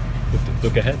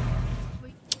look ahead.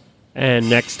 And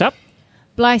next up,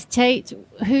 Blythe Tate.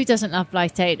 Who doesn't love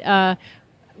Blythe Tate?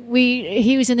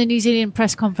 He was in the New Zealand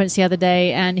press conference the other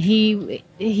day, and he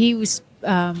was.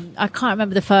 I can't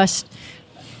remember the first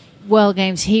World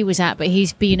Games he was at, but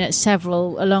he's been at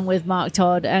several along with Mark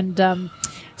Todd. And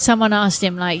someone asked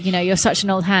him, you're such an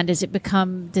old hand. Does it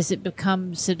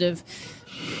become sort of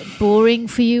boring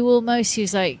for you almost? He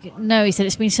was like, no. He said,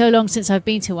 it's been so long since I've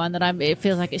been to one that it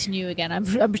feels like it's new again. I'm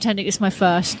pretending it's my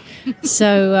first.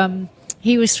 So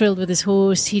he was thrilled with his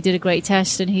horse. He did a great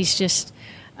test, and he's just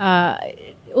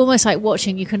almost like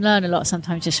watching. You can learn a lot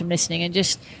sometimes just from listening.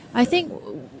 And I think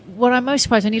what I'm most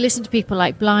surprised when you listen to people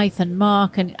like Blythe and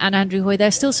Mark and Andrew Hoy,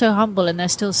 they're still so humble and they're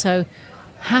still so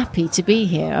happy to be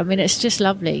here. I mean, it's just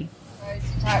lovely.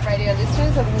 Tight Radio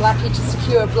listeners, I'm lucky to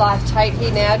secure Blythe Tate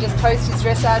here now, just post his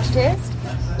dressage test.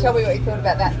 Tell me what you thought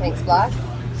about that. Thanks, Blythe.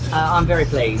 I'm very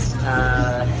pleased.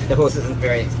 The horse isn't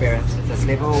very experienced at this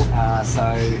level,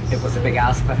 so it was a big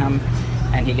ask for him,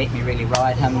 and he let me really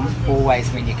ride him. Always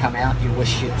when you come out, you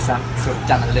wish you'd sort of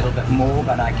done a little bit more,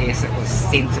 but I guess it was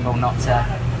sensible not to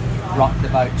rock the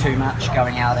boat too much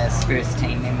going out as first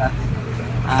team member.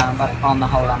 But on the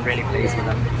whole, I'm really pleased with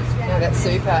him. No, that's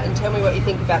super. And tell me what you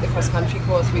think about the cross-country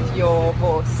course with your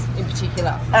horse in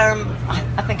particular.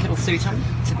 I think it'll suit him,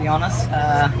 to be honest.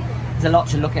 There's a lot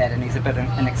to look at, and he's a bit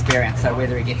inexperienced, so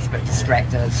whether he gets a bit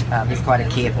distracted, he's quite a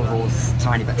careful horse,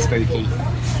 tiny bit spooky,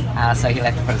 so he'll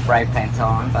have to put his brave pants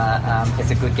on, but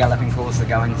it's a good galloping course. The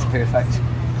going's perfect.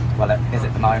 Well, it is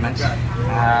at the moment.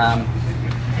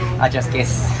 I just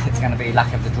guess it's going to be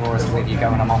luck of the draw as to whether you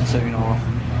go in a monsoon or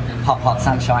hot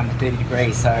sunshine with 30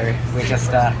 degrees, so we're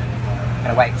just going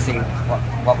to wait and see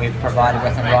what we've provided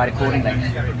with and ride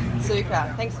accordingly.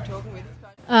 Super. Thanks for talking with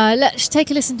us. Let's take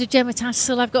a listen to Gemma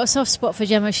Tassel. I've got a soft spot for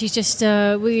Gemma. She's just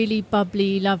a really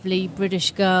bubbly, lovely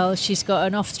British girl. She's got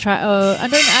an off-track... I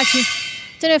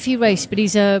don't know if he raced, but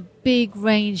he's a big,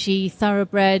 rangy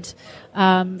thoroughbred.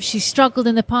 She's struggled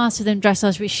in the past with him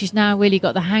dressage, but she's now really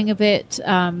got the hang of it.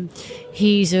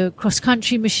 He's a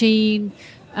cross-country machine.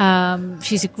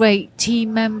 She's a great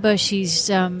team member. She's...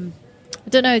 I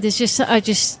don't know. I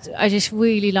just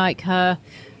really like her.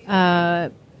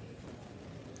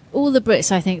 All the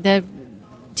Brits, I think,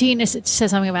 Tina said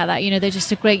something about that. They're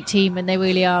just a great team, and they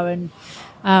really are. And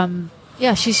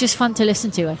she's just fun to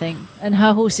listen to, I think. And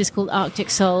her horse is called Arctic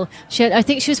Soul. I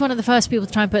think she was one of the first people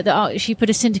to try and she put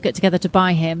a syndicate together to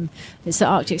buy him. It's the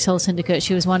Arctic Soul Syndicate.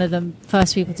 She was one of the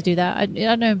first people to do that. I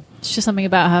don't know. It's just something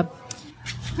about her.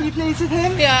 Are you pleased with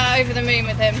him? Yeah, over the moon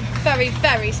with him. Very,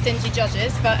 very stingy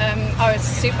judges, but I was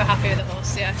super happy with the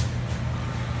horse, yeah.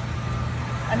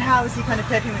 And how is he kind of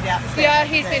coping with the atmosphere? Yeah,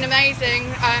 he's been amazing.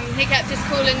 He kept his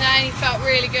cool in there. He felt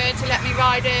really good to let me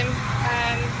ride him.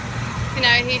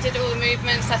 He did all the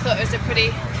movements. I thought it was a pretty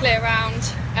clear round.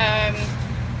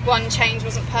 One change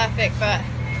wasn't perfect, but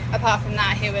apart from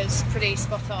that, he was pretty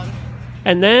spot on.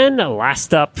 And then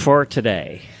last up for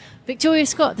today, Victoria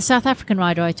Scott, the South African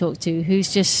rider I talked to,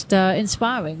 who's just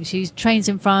inspiring. She trains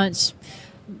in France,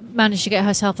 managed to get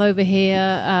herself over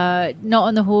here, not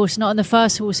on the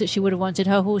first horse that she would have wanted.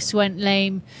 Her horse went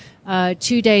lame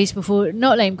 2 days before,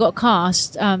 not lame, got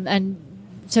cast, and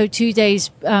so 2 days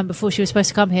before she was supposed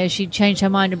to come here, she changed her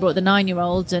mind and brought the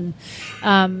 9-year-olds, and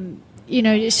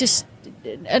it's just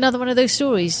another one of those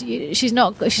stories. She's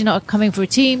not coming for a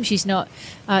team. She's not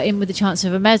in with the chance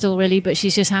of a medal, really, but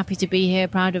she's just happy to be here,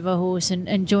 proud of her horse, and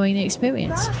enjoying the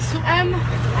experience.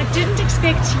 I didn't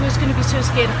expect he was going to be so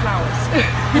scared of flowers.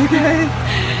 Okay.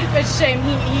 But shame,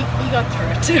 he got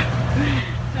through it.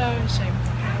 Oh, shame.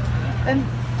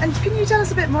 And can you tell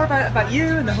us a bit more about you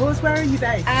and the horse? Where are you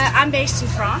based? I'm based in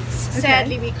France. Okay.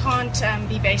 Sadly, we can't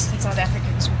be based in South Africa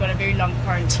because we've got a very long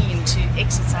quarantine to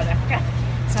exit South Africa.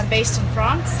 So I'm based in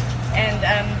France,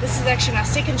 and this is actually my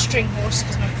second string horse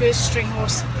because my first string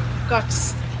horse got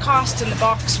cast in the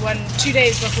box 2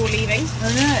 days before leaving.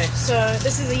 Oh no! So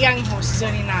this is a young horse, he's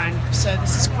only 9, so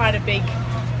this is quite a big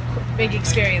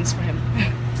experience for him.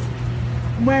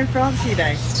 Where in France are you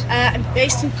based? I'm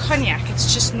based in Cognac,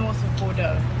 it's just north of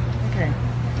Bordeaux. Okay.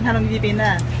 And how long have you been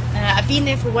there? I've been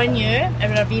there for 1 year,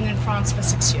 and I've been in France for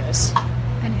 6 years.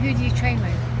 And who do you train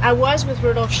with? I was with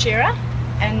Rudolf Scherer,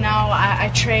 and now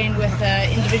I train with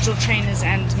individual trainers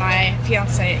and my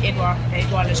fiancé,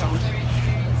 Edouard Legendre.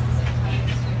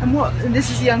 And this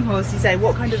is a young horse, you say.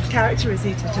 What kind of character is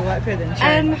he to work with and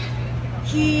train?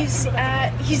 He's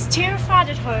terrified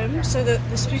at home, so the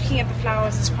spooking at the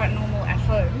flowers is quite normal at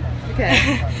home.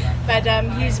 Okay. But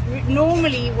he's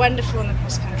normally wonderful in the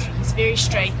cross country. He's very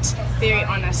straight, very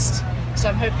honest. So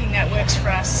I'm hoping that works for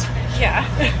us here.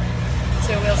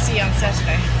 So we'll see on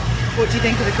Saturday. What do you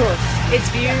think of the course? It's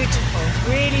beautiful,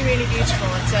 really, really beautiful.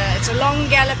 It's a long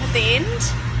gallop at the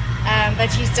end,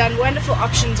 but he's done wonderful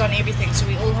options on everything, so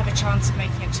we all have a chance of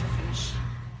making it to the finish.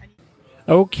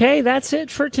 Okay, that's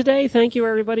it for today. Thank you,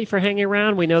 everybody, for hanging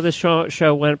around. We know this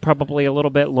show went probably a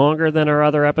little bit longer than our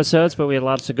other episodes, but we had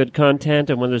lots of good content,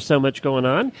 and when there's so much going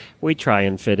on, we try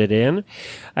and fit it in.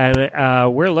 And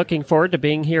we're looking forward to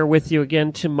being here with you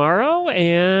again tomorrow,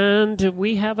 and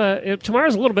we have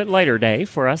tomorrow's a little bit lighter day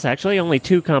for us, actually, only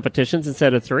 2 competitions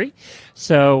instead of 3.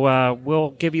 So we'll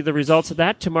give you the results of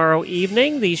that tomorrow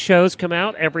evening. These shows come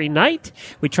out every night.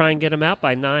 We try and get them out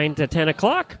by 9 to 10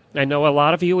 o'clock. I know a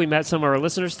lot of you, we met some of our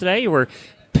listeners today who were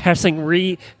pressing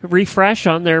refresh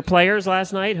on their players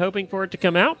last night, hoping for it to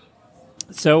come out.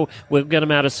 So we'll get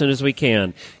them out as soon as we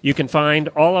can. You can find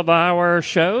all of our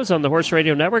shows on the Horse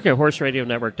Radio Network at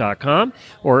horseradionetwork.com,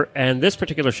 and this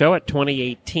particular show at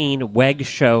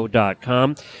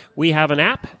 2018wegshow.com. We have an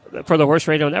app for the Horse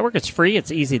Radio Network. It's free.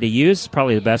 It's easy to use. It's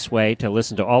probably the best way to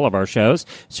listen to all of our shows.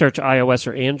 Search iOS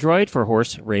or Android for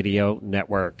Horse Radio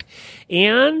Network.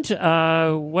 And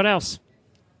what else?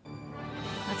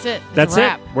 That's it. That's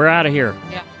it. We're out of here.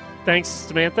 Yeah. Thanks,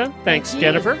 Samantha. Thanks, Thank you.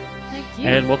 Jennifer. Thank you.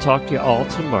 And we'll talk to you all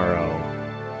tomorrow.